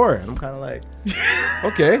at the door. And I'm kind of like,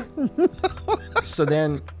 okay. So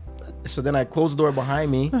then I close the door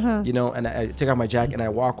behind me, you know, and I take off my jacket and I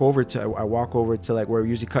walk over to like where we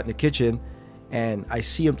usually cut in the kitchen. And I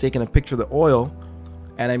see him taking a picture of the oil.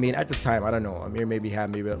 And I mean, at the time, I don't know, Amir maybe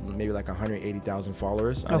had maybe like 180,000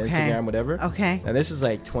 followers on Instagram, whatever. Okay. And this is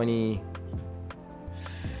like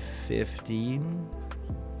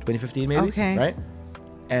 2015 maybe. Okay. Right?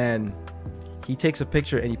 And he takes a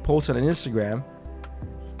picture and he posts it on Instagram.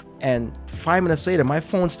 And 5 minutes later, my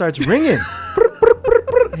phone starts ringing.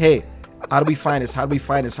 Hey, how do we find this?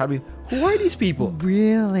 Who are these people?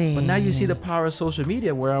 Really? But now you see the power of social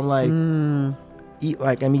media where I'm like, I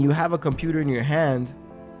mean, you have a computer in your hand.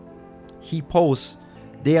 He posts.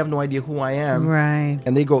 They have no idea who I am. Right.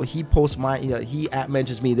 And they go, he posts he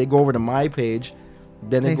mentions me. They go over to my page.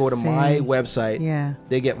 Then they go to my website. Yeah.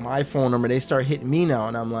 They get my phone number. They start hitting me now.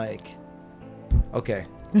 And I'm like, okay.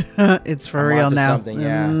 It's for real now. Something,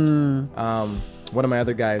 yeah. One of my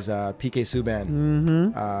other guys, PK Subban,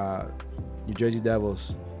 New Jersey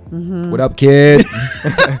Devils. What up, kid?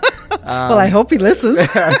 Well, I hope he listens.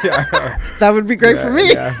 That would be great for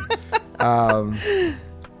me. Yeah.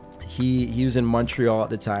 He was in Montreal at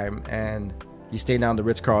the time, and he stayed down at the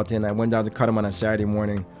Ritz-Carlton. I went down to cut him on a Saturday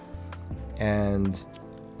morning, and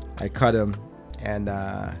I cut him. And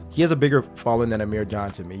he has a bigger following than Amir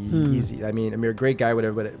Johnson. Amir, great guy,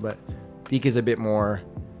 whatever, but PK's a bit more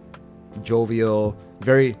jovial,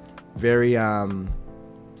 very, very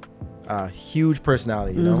huge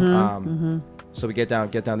personality, you know. So we get down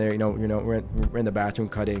there, you know, we're in the bathroom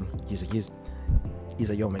cutting. He's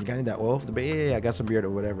like, "Yo, man, you got any of that oil?" Yeah, I got some beard or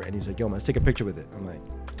whatever. And he's like, "Yo, man, let's take a picture with it." I'm like,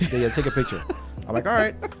 "Yeah, take a picture." I'm like, "All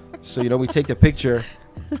right." So, you know, we take the picture,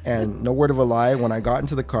 and no word of a lie, when I got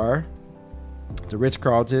into the car, the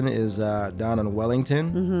Ritz-Carlton is down on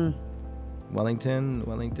Wellington,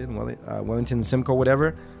 Wellington, Simcoe,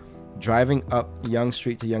 whatever. driving up Yonge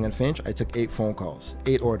Street to Yonge and Finch, I took 8 phone calls,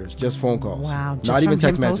 8 orders, just phone calls. Wow. Just not even from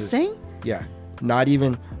text him messages. posting? Yeah, not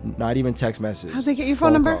even text messages. How'd they get your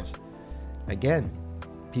phone number? Calls. Again,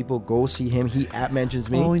 people go see him. He mentions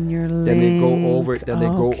me. Oh, in your then they go over. link. Then they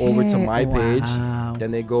go over to my page. Wow.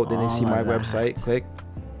 Then they go. Then they see All my of that. website. Click.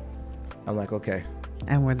 I'm like, okay,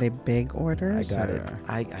 And were they big I orders? got it. or-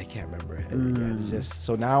 I can't remember. It's just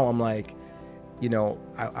so now I'm like,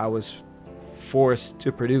 I was forced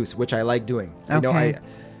to produce, which I like doing. Okay.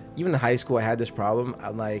 Even in high school, I had this problem.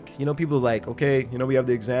 I'm like, people are like, okay, we have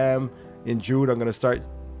the exam in June. I'm gonna start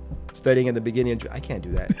studying in the beginning of June. I can't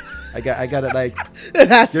do that. I got it. Like,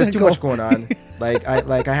 That's there's the too goal. much going on.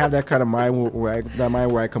 I have that kind of mind where I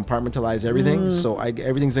compartmentalize everything. So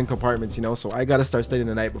everything's in compartments, So I gotta start studying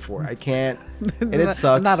the night before. I can't, and it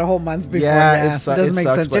sucks. Not a whole month before. Yeah, Yeah, it su- doesn't it make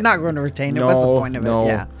sucks, sense. You're but not going to retain it. What's the point of it?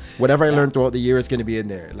 Yeah. Whatever I learned throughout the year, it's gonna be in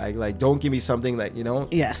there. Like don't give me something like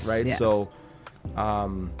Yes, right. yes. So, I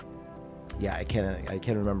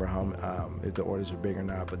can't remember how if the orders were big or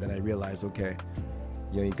not. But then I realized, okay,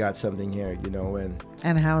 you got something here,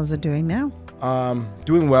 And how is it doing now?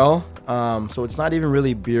 doing well. So it's not even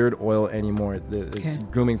really beard oil anymore. It's Okay.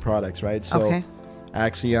 grooming products, right? So Okay.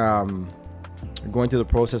 actually, we're going through the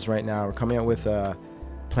process right now. We're coming out with a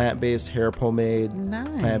plant-based hair pomade, Nice.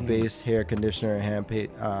 plant-based hair conditioner, and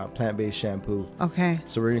plant-based shampoo. Okay.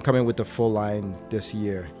 So we're gonna come in with the full line this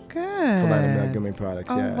year. Good. Full line of grooming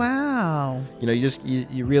products. Oh, Yeah. wow.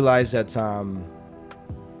 You realize that.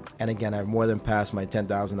 And again, I've more than passed my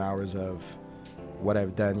 10,000 hours of what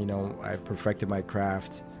I've done. I've perfected my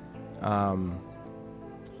craft.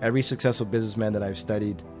 Every successful businessman that I've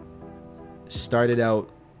studied started out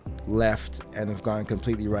left and have gone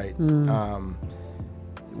completely right.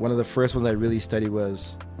 One of the first ones I really studied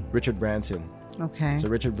was Richard Branson. Okay. So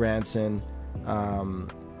Richard Branson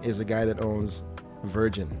is the guy that owns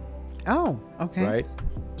Virgin, Oh, okay. right?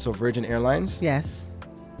 So Virgin Airlines, Yes.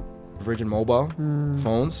 Virgin Mobile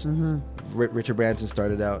phones. Richard Branson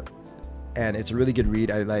started out, and it's a really good read.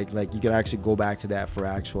 I like you can actually go back to that for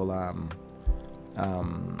actual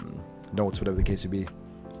notes, whatever the case would be.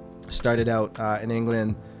 Started out in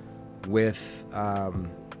England with a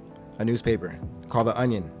newspaper called The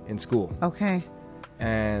Onion in school, Okay.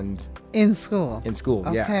 and In school.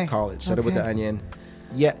 yeah, college. Started with The Okay. Onion.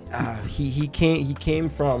 Yeah, he came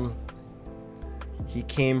from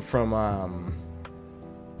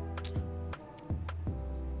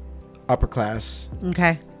upper class,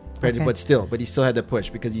 Okay. Okay. but he still had to push,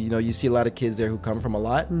 because you see a lot of kids there who come from a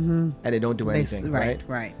lot and they don't do anything, right?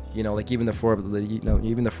 Right. Like even the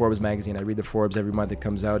Forbes magazine. I read the Forbes every month it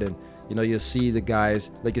comes out, and you'll see the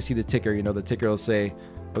guys, like you see the ticker. The ticker will say,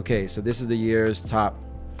 okay, so this is the year's top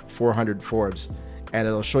 400 Forbes, and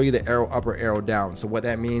it'll show you the upper arrow down. So what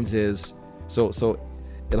that means is, so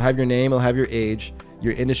it'll have your name, it'll have your age,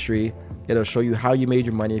 your industry. It'll show you how you made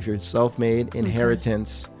your money, if you're self-made,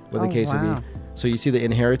 inheritance, what the case would wow. be. So you see the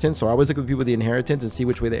inheritance. So I always look at people with the inheritance and see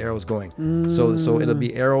which way the arrow is going. So it'll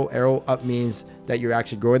be arrow up means that you're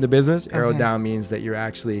actually growing the business. Arrow Okay. down means that you're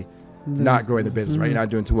actually not growing the business, right? You're not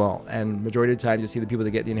doing too well. And majority of the time, you see the people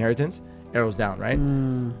that get the inheritance, arrows down, right?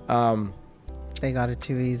 They got it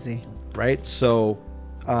too easy. Right. So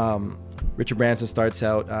Richard Branson starts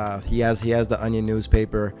out. He has the Onion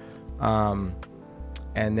newspaper,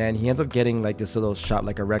 and then he ends up getting like this little shop,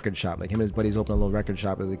 like a record shop. Like him and his buddies open a little record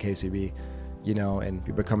shop, as the case would be. And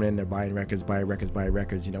people are coming in there buying records.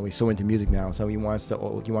 He's so into music now, so he wants to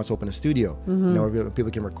open a studio, where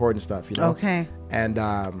people can record and stuff, Okay. And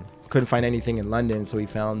couldn't find anything in London, so he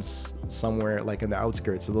found somewhere like in the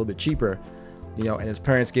outskirts, a little bit cheaper, and his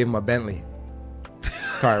parents gave him a Bentley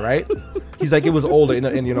car, right? He's like, it was older, and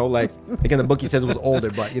like in the book he says it was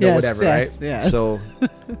older, but Yes, whatever, yes, right? yeah.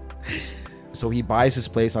 So he buys his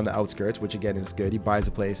place on the outskirts, which again is good. He buys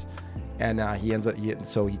a place. And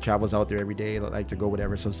he travels out there every day, like to go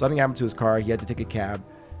whatever. So something happened to his car. He had to take a cab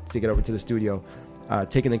to get over to the studio.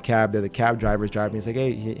 Taking the cab there, the cab driver's driving. He's like,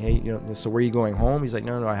 hey, so where are you going home? He's like,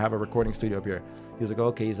 no, I have a recording studio up here. He's like,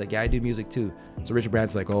 okay. He's like, yeah, I do music too. So Richard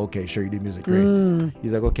Branson's like, oh, okay, sure, you do music, great.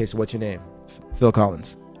 He's like, okay, so what's your name? Phil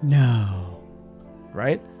Collins. No.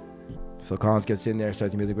 Right? Phil Collins gets in there,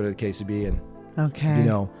 starts music, whatever the case would be, and Okay.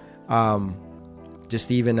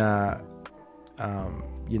 just even I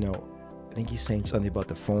think he's saying something about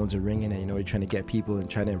the phones are ringing, and you're trying to get people and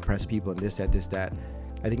trying to impress people, and this, that.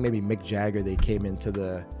 I think maybe Mick Jagger, they came into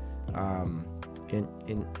the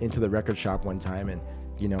into the record shop one time, and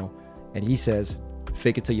and he says,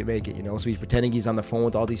 fake it till you make it, so he's pretending he's on the phone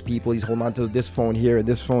with all these people. He's holding on to this phone here and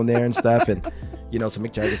this phone there and stuff, and You know, so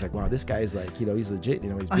Mick Jagger's like, wow, this guy is like, you know, he's legit. You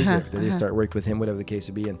know, he's busy. Then they start working with him, whatever the case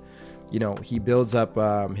would be. And, you know, he builds up,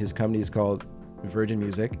 his company is called Virgin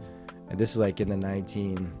Music. And this is like in the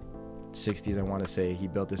 1960s, I want to say. He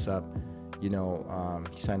built this up. You know,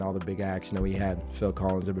 he signed all the big acts. You know, he had Phil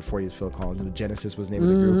Collins, or before he was Phil Collins. And Genesis was the name of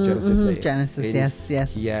the group. Genesis. Genesis,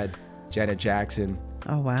 yes. He had Janet Jackson.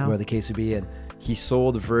 Oh, wow. Whatever the case would be. And he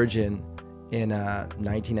sold Virgin in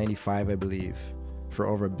 1995, I believe, for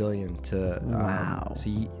over $1 billion to wow.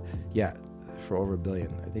 For over $1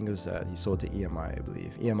 billion. I think it was he sold to EMI, I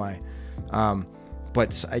believe. EMI.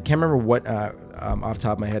 But I can't remember what off the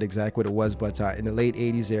top of my head exactly what it was, but in the late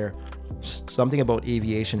 80s there, something about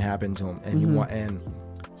aviation happened to him, and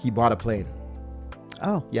he bought a plane.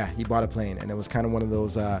 Oh. Yeah, he bought a plane, and it was kind of one of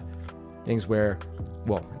those things where,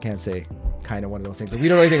 well, I can't say kind of one of those things, but we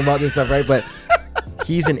don't know anything about this stuff, right? But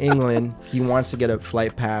he's in England. He wants to get a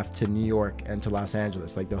flight path to New York and to Los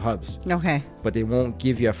Angeles, like the hubs. Okay. But they won't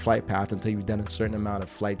give you a flight path until you've done a certain amount of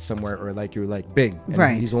flights somewhere, or like you're like big. And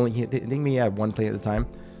right. I think he had one plane at the time.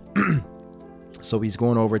 So he's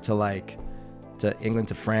going over to England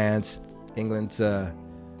to France, England to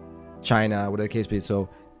China, whatever the case be. So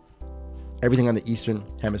everything on the Eastern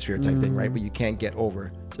Hemisphere type thing, right? But you can't get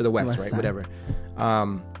over to the West, right? Side. Whatever.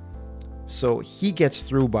 So he gets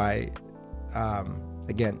through by,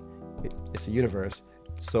 again, it's the universe.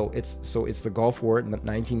 So it's the Gulf War,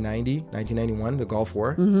 1991, the Gulf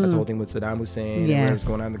War. That's the whole thing with Saddam Hussein and what was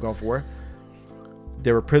going on in the Gulf War.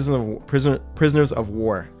 There were prisoners of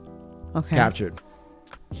war captured.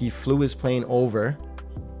 He flew his plane over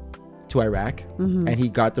to Iraq, and he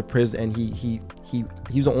got the prison, and he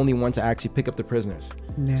was the only one to actually pick up the prisoners.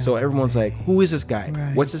 No. So everyone's like, who is this guy?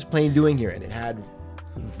 Right. What's this plane doing here? And it had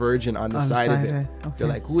Virgin on the side of it. Okay. They're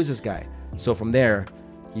like, who is this guy? So from there,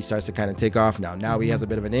 he starts to kind of take off now. He has a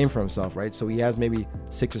bit of a name for himself, right? So he has maybe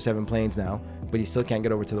 6 or 7 planes now, but he still can't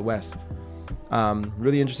get over to the West.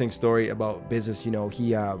 Really interesting story about business. You know,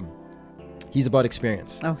 he's about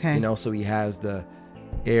experience. Okay. You know, so he has the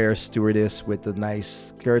air stewardess with the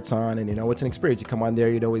nice skirts on, and you know, it's an experience. You come on there,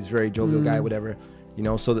 you know, he's a very jovial guy, whatever. You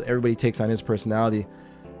know, so that everybody takes on his personality,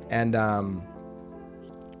 and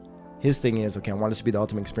his thing is, okay, I want this to be the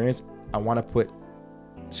ultimate experience. I want to put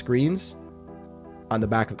screens on the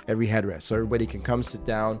back of every headrest, so everybody can come sit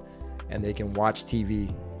down and they can watch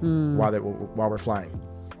TV while we're flying.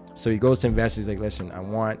 So he goes to investors, he's like, listen, I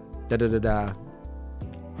want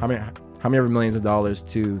how many ever millions of dollars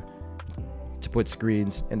to put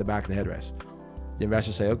screens in the back of the headrest. The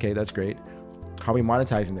investors say, okay, that's great. How are we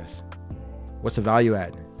monetizing this? What's the value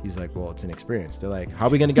add? He's like, well, it's an experience. They're like, how are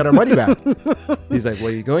we going to get our money back? He's like, well,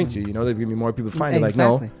 you're going to. You know, there's going to be more people flying. They're like,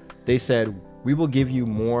 no. They said, we will give you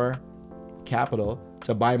more capital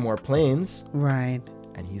to buy more planes. Right.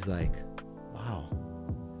 And he's like, wow,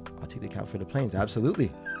 I'll take the capital for the planes. Absolutely.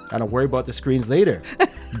 I don't worry about the screens later.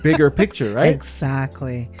 Bigger picture, right?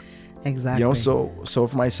 Exactly. You know, so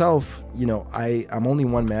for myself, you know, I'm only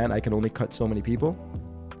one man. I can only cut so many people.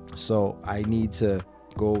 So I need to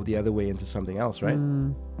go the other way into something else, right?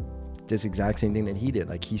 This exact same thing that he did.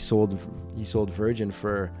 Like he sold Virgin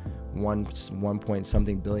for one point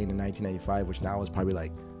something billion in 1995, which now is probably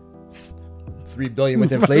like $3 billion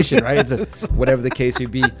with inflation, right? It's whatever the case would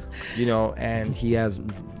be, you know. And he has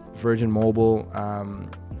Virgin Mobile,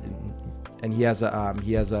 and he has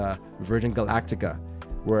a Virgin Galactica,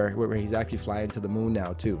 where he's actually flying to the moon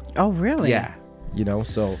now too. Oh, really? Yeah. You know,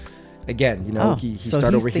 so again, you know, he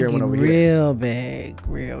started over here and went over here. Real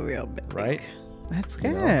big. Right? That's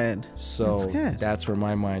good. You know? So that's where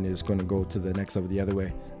my mind is going to go to the next level the other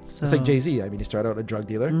way. So, it's like Jay-Z. I mean, he started out a drug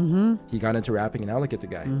dealer. He got into rapping, and now look at the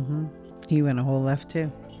guy. He went a whole left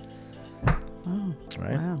too. Oh,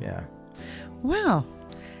 right? Wow. Yeah. Wow.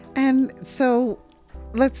 And so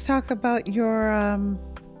let's talk about your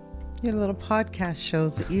little podcast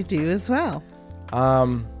shows that you do as well.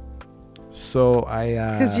 So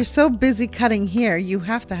I because you're so busy cutting hair, you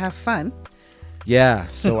have to have fun. Yeah.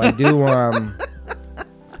 So I do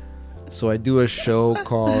I do a show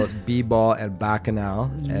called B-Ball and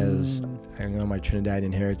Bacchanal, as I know my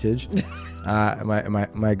Trinidadian heritage.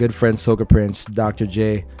 My good friend Soca Prince, Dr.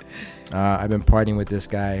 J. I've been partying with this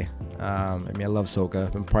guy. I love Soca.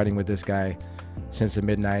 I've been partying with this guy since the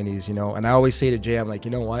mid-90s, you know. And I always say to Jay, I'm like,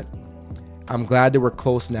 you know what? I'm glad that we're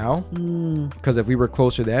close now, because if we were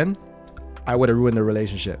closer then, I would have ruined the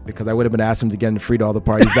relationship, because I would have been asking him to get in free to all the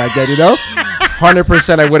parties back then, you know?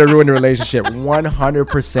 100% I would have ruined the relationship.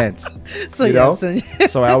 100%. So you know?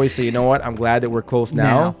 So I always say, you know what? I'm glad that we're close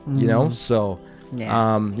now. You know? So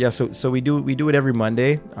Yeah. So we do it every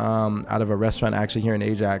Monday out of a restaurant actually here in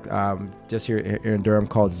Ajax, just here in Durham,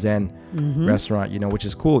 called Zen Restaurant, which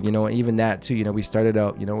is cool. Even that too, we started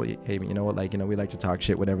out, hey, we like to talk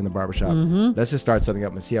shit, whatever, in the barbershop. Let's just start something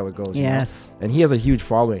up and see how it goes. Yes. And he has a huge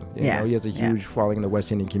following. He has a Yeah. huge following in the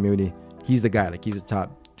West Indian community. He's the guy. Like, he's the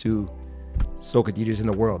top 2 soca DJs in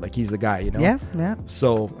the world. Like, he's the guy, Yeah.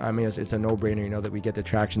 So, I mean, it's a no-brainer, that we get the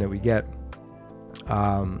traction that we get.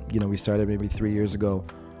 We started maybe 3 years ago,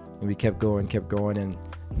 and we kept going, and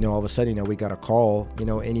all of a sudden, we got a call,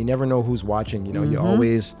 and you never know who's watching. You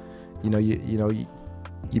always,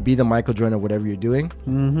 you be the Michael Jordan of whatever you're doing,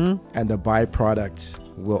 and the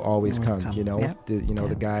byproduct will always come. Yep.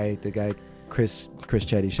 The guy Chris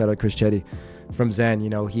Chetty, shout out Chris Chetty from Zen.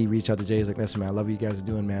 He reached out to Jay. He's like, listen, man, I love what you guys are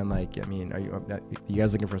doing, man. Like, I mean, are you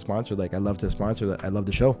guys looking for a sponsor? Like, I'd love to sponsor that. I love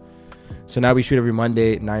the show. So now we shoot every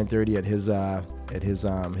Monday at 9:30 at his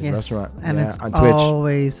restaurant, and it's on Twitch.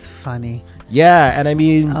 Always funny. Yeah, and I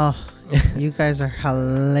mean, you guys are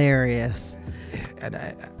hilarious. And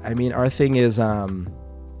I mean, our thing is, I'm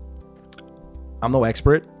no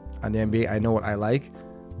expert on the NBA. I know what I like,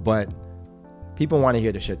 but people want to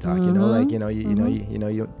hear the shit talk. They want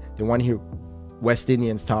to hear West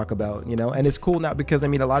Indians talk about, and it's cool now because, I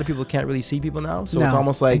mean, a lot of people can't really see people now. So it's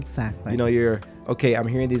almost like, exactly. You're, okay, I'm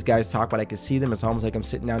hearing these guys talk, but I can see them. It's almost like I'm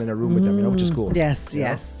sitting down in a room with them, which is cool. Yes.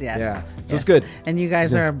 Yeah. Yes. So it's good. And you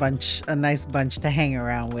guys are a nice bunch to hang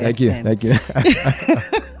around with. Thank you.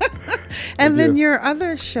 And then your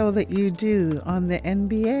other show that you do on the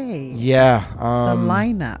NBA. Yeah. The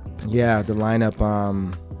lineup. Yeah, the lineup.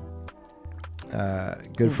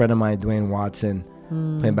 Good friend of mine, Dwayne Watson,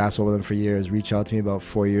 playing basketball with him for years, reached out to me about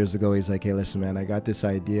 4 years ago. He's like, hey, listen, man, I got this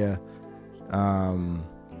idea.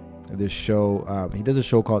 This show, he does a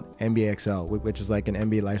show called NBA XL, which is like an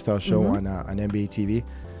NBA lifestyle show on NBA TV.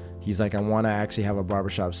 He's like, I want to actually have a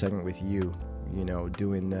barbershop segment with you,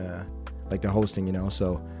 doing the hosting,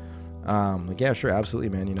 so like, yeah, sure, absolutely,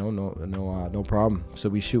 man, no problem. So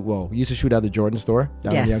we used to shoot at the Jordan store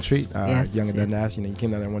down on Young Street, Young and Dundas. You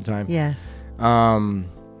came down there one time. Yes.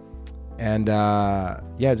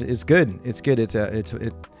 It's good.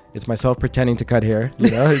 It's myself pretending to cut hair,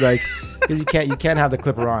 like, because you can't have the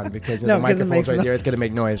clipper on because the microphone's right there. It's gonna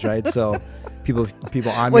make noise, right? So people on me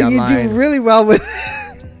online. Well, you do really well with.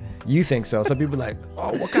 You think so? Some people are like,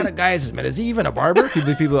 oh, what kind of guy is this, man? Is he even a barber?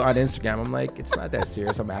 People on Instagram. I'm like, it's not that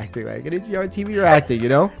serious. I'm acting like it is. You're on TV. You're acting,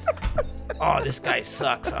 Oh, this guy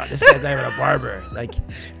sucks. Oh, this guy's not even a barber. Like,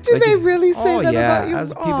 do they really say that about you?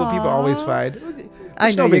 People always find.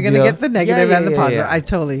 I know you're gonna get the negative and the positive. Yeah. I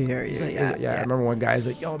totally hear you. I remember one guy's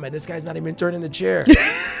like, yo, man, this guy's not even turning the chair.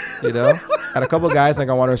 And a couple of guys, like,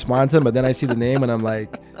 I want to respond to him, but then I see the name and I'm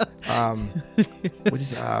like, what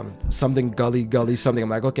is something gully something. I'm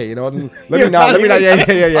like, okay, let me not.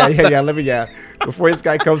 Yeah. Before this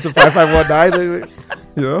guy comes to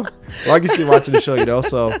 5519, obviously watching the show,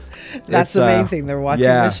 so that's the main thing. They're watching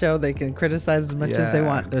the show. They can criticize as much as they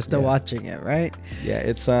want. They're still watching it, right? Yeah,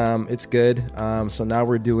 it's good. So now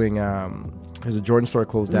we're doing because the Jordan store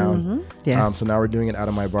closed down. Yes. So now we're doing it out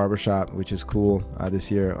of my barbershop, which is cool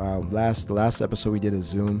this year. The last episode we did a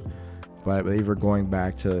Zoom, but I believe we're going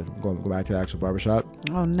back to the actual barbershop.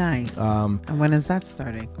 Oh, nice. And when is that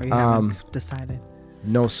starting? Or you haven't decided?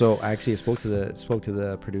 No, so actually I spoke to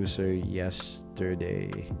the producer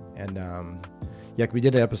yesterday, and we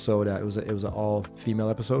did an episode. It was an all female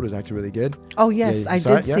episode. It was actually really good. Oh yes, I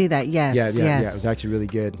did see that. Yes, yeah. It was actually really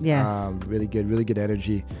good. Yes, really good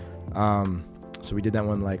energy. So we did that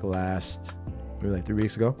one like 3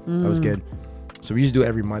 weeks ago. That was good. So we used to do it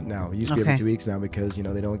every month now. We used to be every 2 weeks now because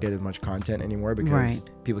they don't get as much content anymore because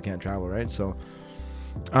people can't travel, right? So,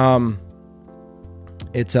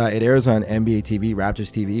 it airs on NBA TV,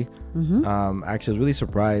 Raptors TV. Actually, I was really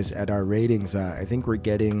surprised at our ratings. I think we're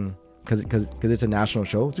getting, because it's a national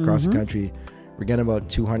show, it's across the country. We're getting about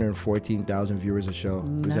 214,000 viewers a show.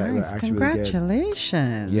 Nice,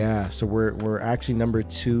 congratulations! Really yeah, so we're actually number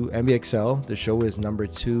 2. NBXL, the show is number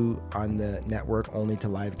 2 on the network, only to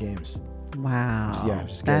live games. Wow. Yeah,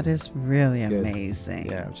 that is really amazing.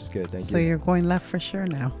 Yeah, which is good. Thank you. So you're going left for sure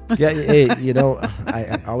now. Yeah, hey,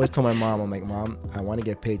 I always told my mom, I'm like, Mom, I want to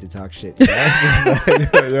get paid to talk shit.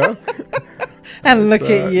 And look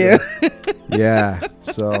at you. Yeah.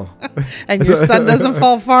 So. And your son doesn't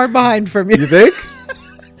fall far behind from you. You think?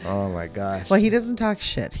 Oh my gosh. Well, he doesn't talk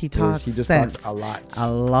shit. He talks sense. Talks a lot. A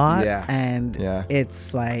lot. Yeah. And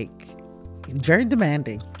it's like very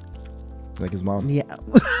demanding. Like his mom. Yeah.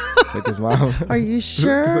 Like his mom. Are you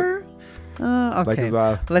sure? Okay. Like his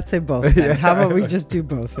mom. Let's say both. Then. How about we just do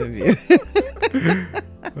both of you?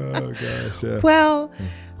 Oh gosh. Yeah. Well,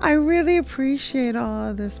 I really appreciate all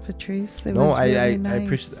of this, Patrice. It No, was really I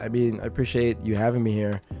nice. I appreciate you having me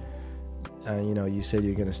here. You know, you said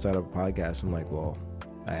you're gonna start up a podcast. I'm like, well,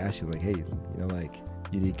 I asked you like, hey, you know, like,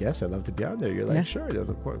 you need guests? I'd love to be on there. You're like, Yeah. sure,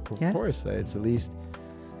 of Yeah. course. It's at least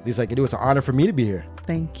I can do. It's an honor for me to be here.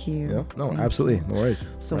 Thank you. You know? No, Thank absolutely, you. no worries.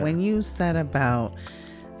 So Right. when you said about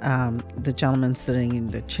the gentleman sitting in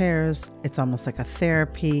the chairs, it's almost like a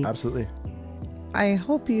therapy. Absolutely. I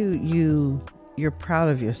hope you're proud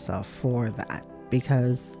of yourself for that,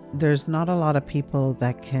 because there's not a lot of people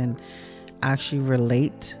that can actually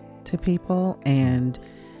relate to people, and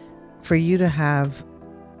for you to have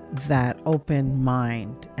that open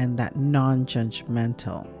mind and that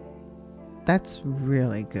non-judgmental, that's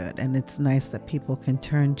really good. And it's nice that people can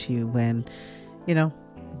turn to you when, you know,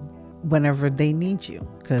 whenever they need you.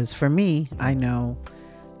 Because for me, I know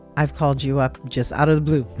I've called you up just out of the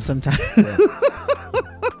blue sometimes.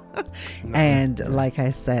 And like I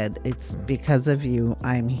said, it's because of you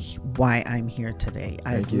why I'm here today.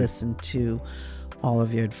 I've listened to all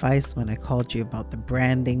of your advice when I called you about the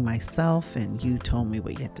branding myself, and you told me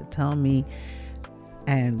what you had to tell me,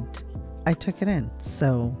 and I took it in.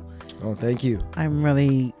 So thank you. I'm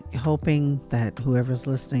really hoping that whoever's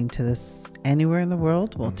listening to this anywhere in the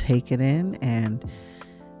world will take it in and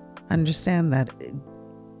understand that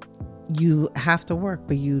you have to work,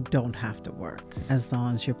 but you don't have to work as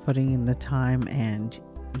long as you're putting in the time and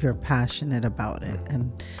you're passionate about it.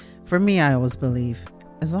 And for me, I always believe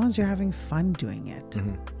as long as you're having fun doing it.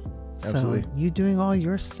 Absolutely. So you doing all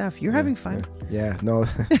your stuff, you're having fun. Yeah, no.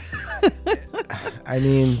 I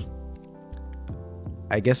mean,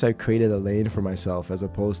 I guess I created a lane for myself as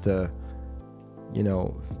opposed to, you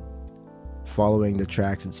know, following the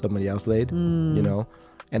tracks that somebody else laid, you know?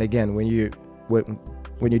 And again, when you're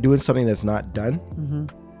doing something that's not done,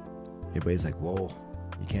 everybody's like, whoa,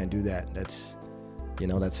 you can't do that. That's, you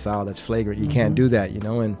know, that's foul, that's flagrant. You can't do that, you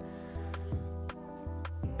know? And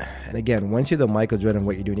again, once you're the Michael Jordan,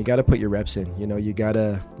 what you're doing, you got to put your reps in. You know, you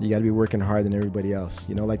gotta be working harder than everybody else.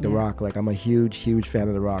 You know, like The Rock. Like, I'm a huge fan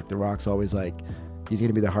of The Rock. The Rock's always like, he's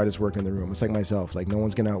gonna be the hardest worker in the room. It's like myself. Like, no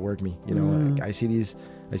one's gonna outwork me. You know, like, I see these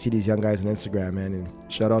young guys on Instagram, man, and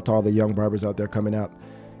shout out to all the young barbers out there coming up.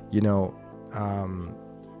 You know,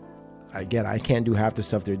 again, I can't do half the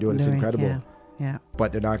stuff they're doing. It's incredible. Yeah.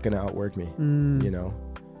 But they're not gonna outwork me. You know,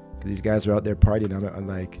 because these guys are out there partying. I'm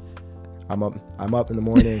like, I'm up in the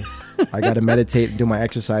morning. I got to meditate and do my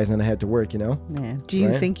exercise, and then I head to work, you know? Yeah. Do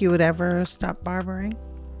you think you would ever stop barbering?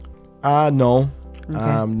 No.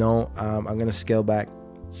 Okay. No. I'm going to scale back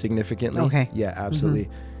significantly. Okay. Yeah, absolutely.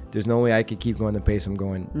 There's no way I could keep going the pace I'm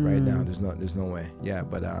going right now. There's no way. Yeah,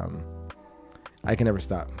 but I can never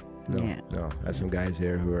stop. No. There's some guys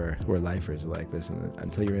here who are lifers. Like, listen,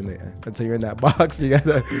 until you're in that box, you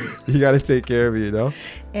gotta take care of it, you know.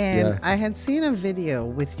 And I had seen a video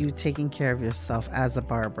with you taking care of yourself as a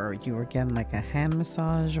barber. You were getting like a hand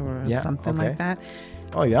massage or something like that.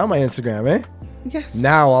 Oh yeah, on my Instagram, eh? Yes.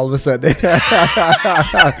 Now all of a sudden,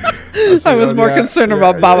 I was more concerned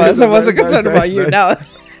about Baba as I wasn't concerned about you.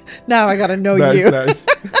 Now I gotta know you. Nice.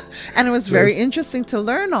 And it was very interesting to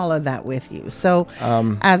learn all of that with you. So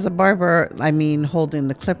as a barber, I mean, holding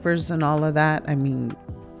the clippers and all of that, I mean,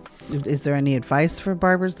 is there any advice for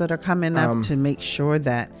barbers that are coming up to make sure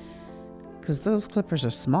that, because those clippers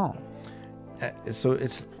are small. So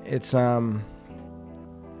it's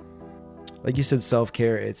like you said,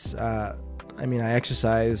 self-care. It's, I mean, I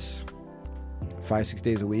exercise 5-6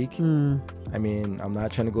 days a week. I mean, I'm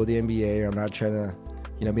not trying to go to the NBA, or I'm not trying to,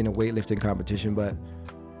 you know, be in a weightlifting competition, but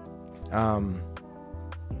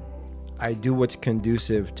I do what's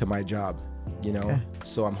conducive to my job, you know? Okay.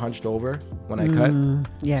 So I'm hunched over when I cut.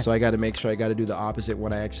 Yes. So I got to make sure I got to do the opposite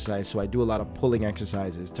when I exercise. So I do a lot of pulling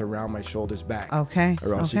exercises to round my shoulders back. Okay.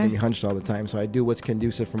 Or else you're going to be hunched all the time. So I do what's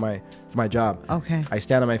conducive for my job. Okay. I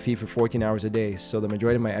stand on my feet for 14 hours a day. So the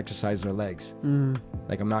majority of my exercises are legs.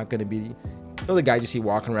 Like, I'm not going to be, you know, the guy you see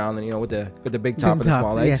walking around and, you know, with the big top and the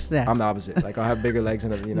small legs. Yes, yeah. I'm the opposite. Like, I'll have bigger legs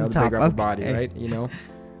and the Top, bigger upper okay. body, right? You know?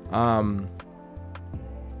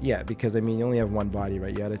 Yeah, because I mean, you only have one body,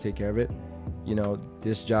 right? You got to take care of it. You know,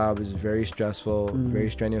 this job is very stressful,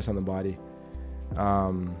 very strenuous on the body.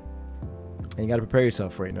 And you got to prepare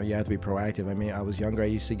yourself for it. You know, you have to be proactive. I mean, I was younger. I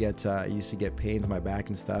used to get pains in my back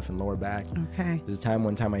and stuff, and lower back. Okay. There's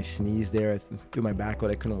one time I sneezed there, I threw my back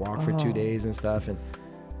out. I couldn't walk for 2 days and stuff. And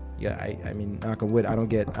yeah, I mean, knock on wood, I don't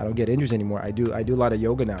get injuries anymore. I do a lot of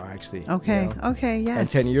yoga now, actually. Okay. You know? Okay. Yes. And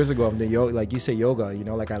 10 years ago, I'm doing yoga. Like, you say yoga, you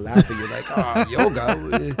know, like, I laugh at you, like, oh, yoga.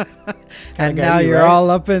 And now you're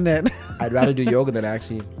all up in it. I'd rather do yoga than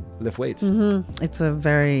actually lift weights. It's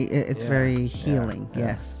very healing.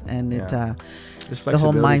 Yes. And It's the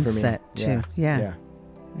whole flexibility for me. mindset too. Yeah.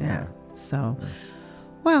 Yeah. So,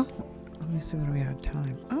 well, let me see, what do we have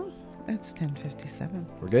time? Oh, it's 10:57.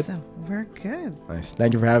 We're good? So we're good. Nice.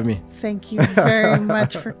 Thank you for having me. Thank you very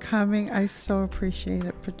much for coming. I so appreciate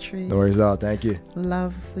it, Patrice. No worries at all. Thank you.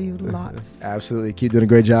 Love you lots. Absolutely. Keep doing a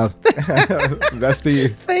great job. Best to you.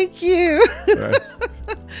 Thank you. All right.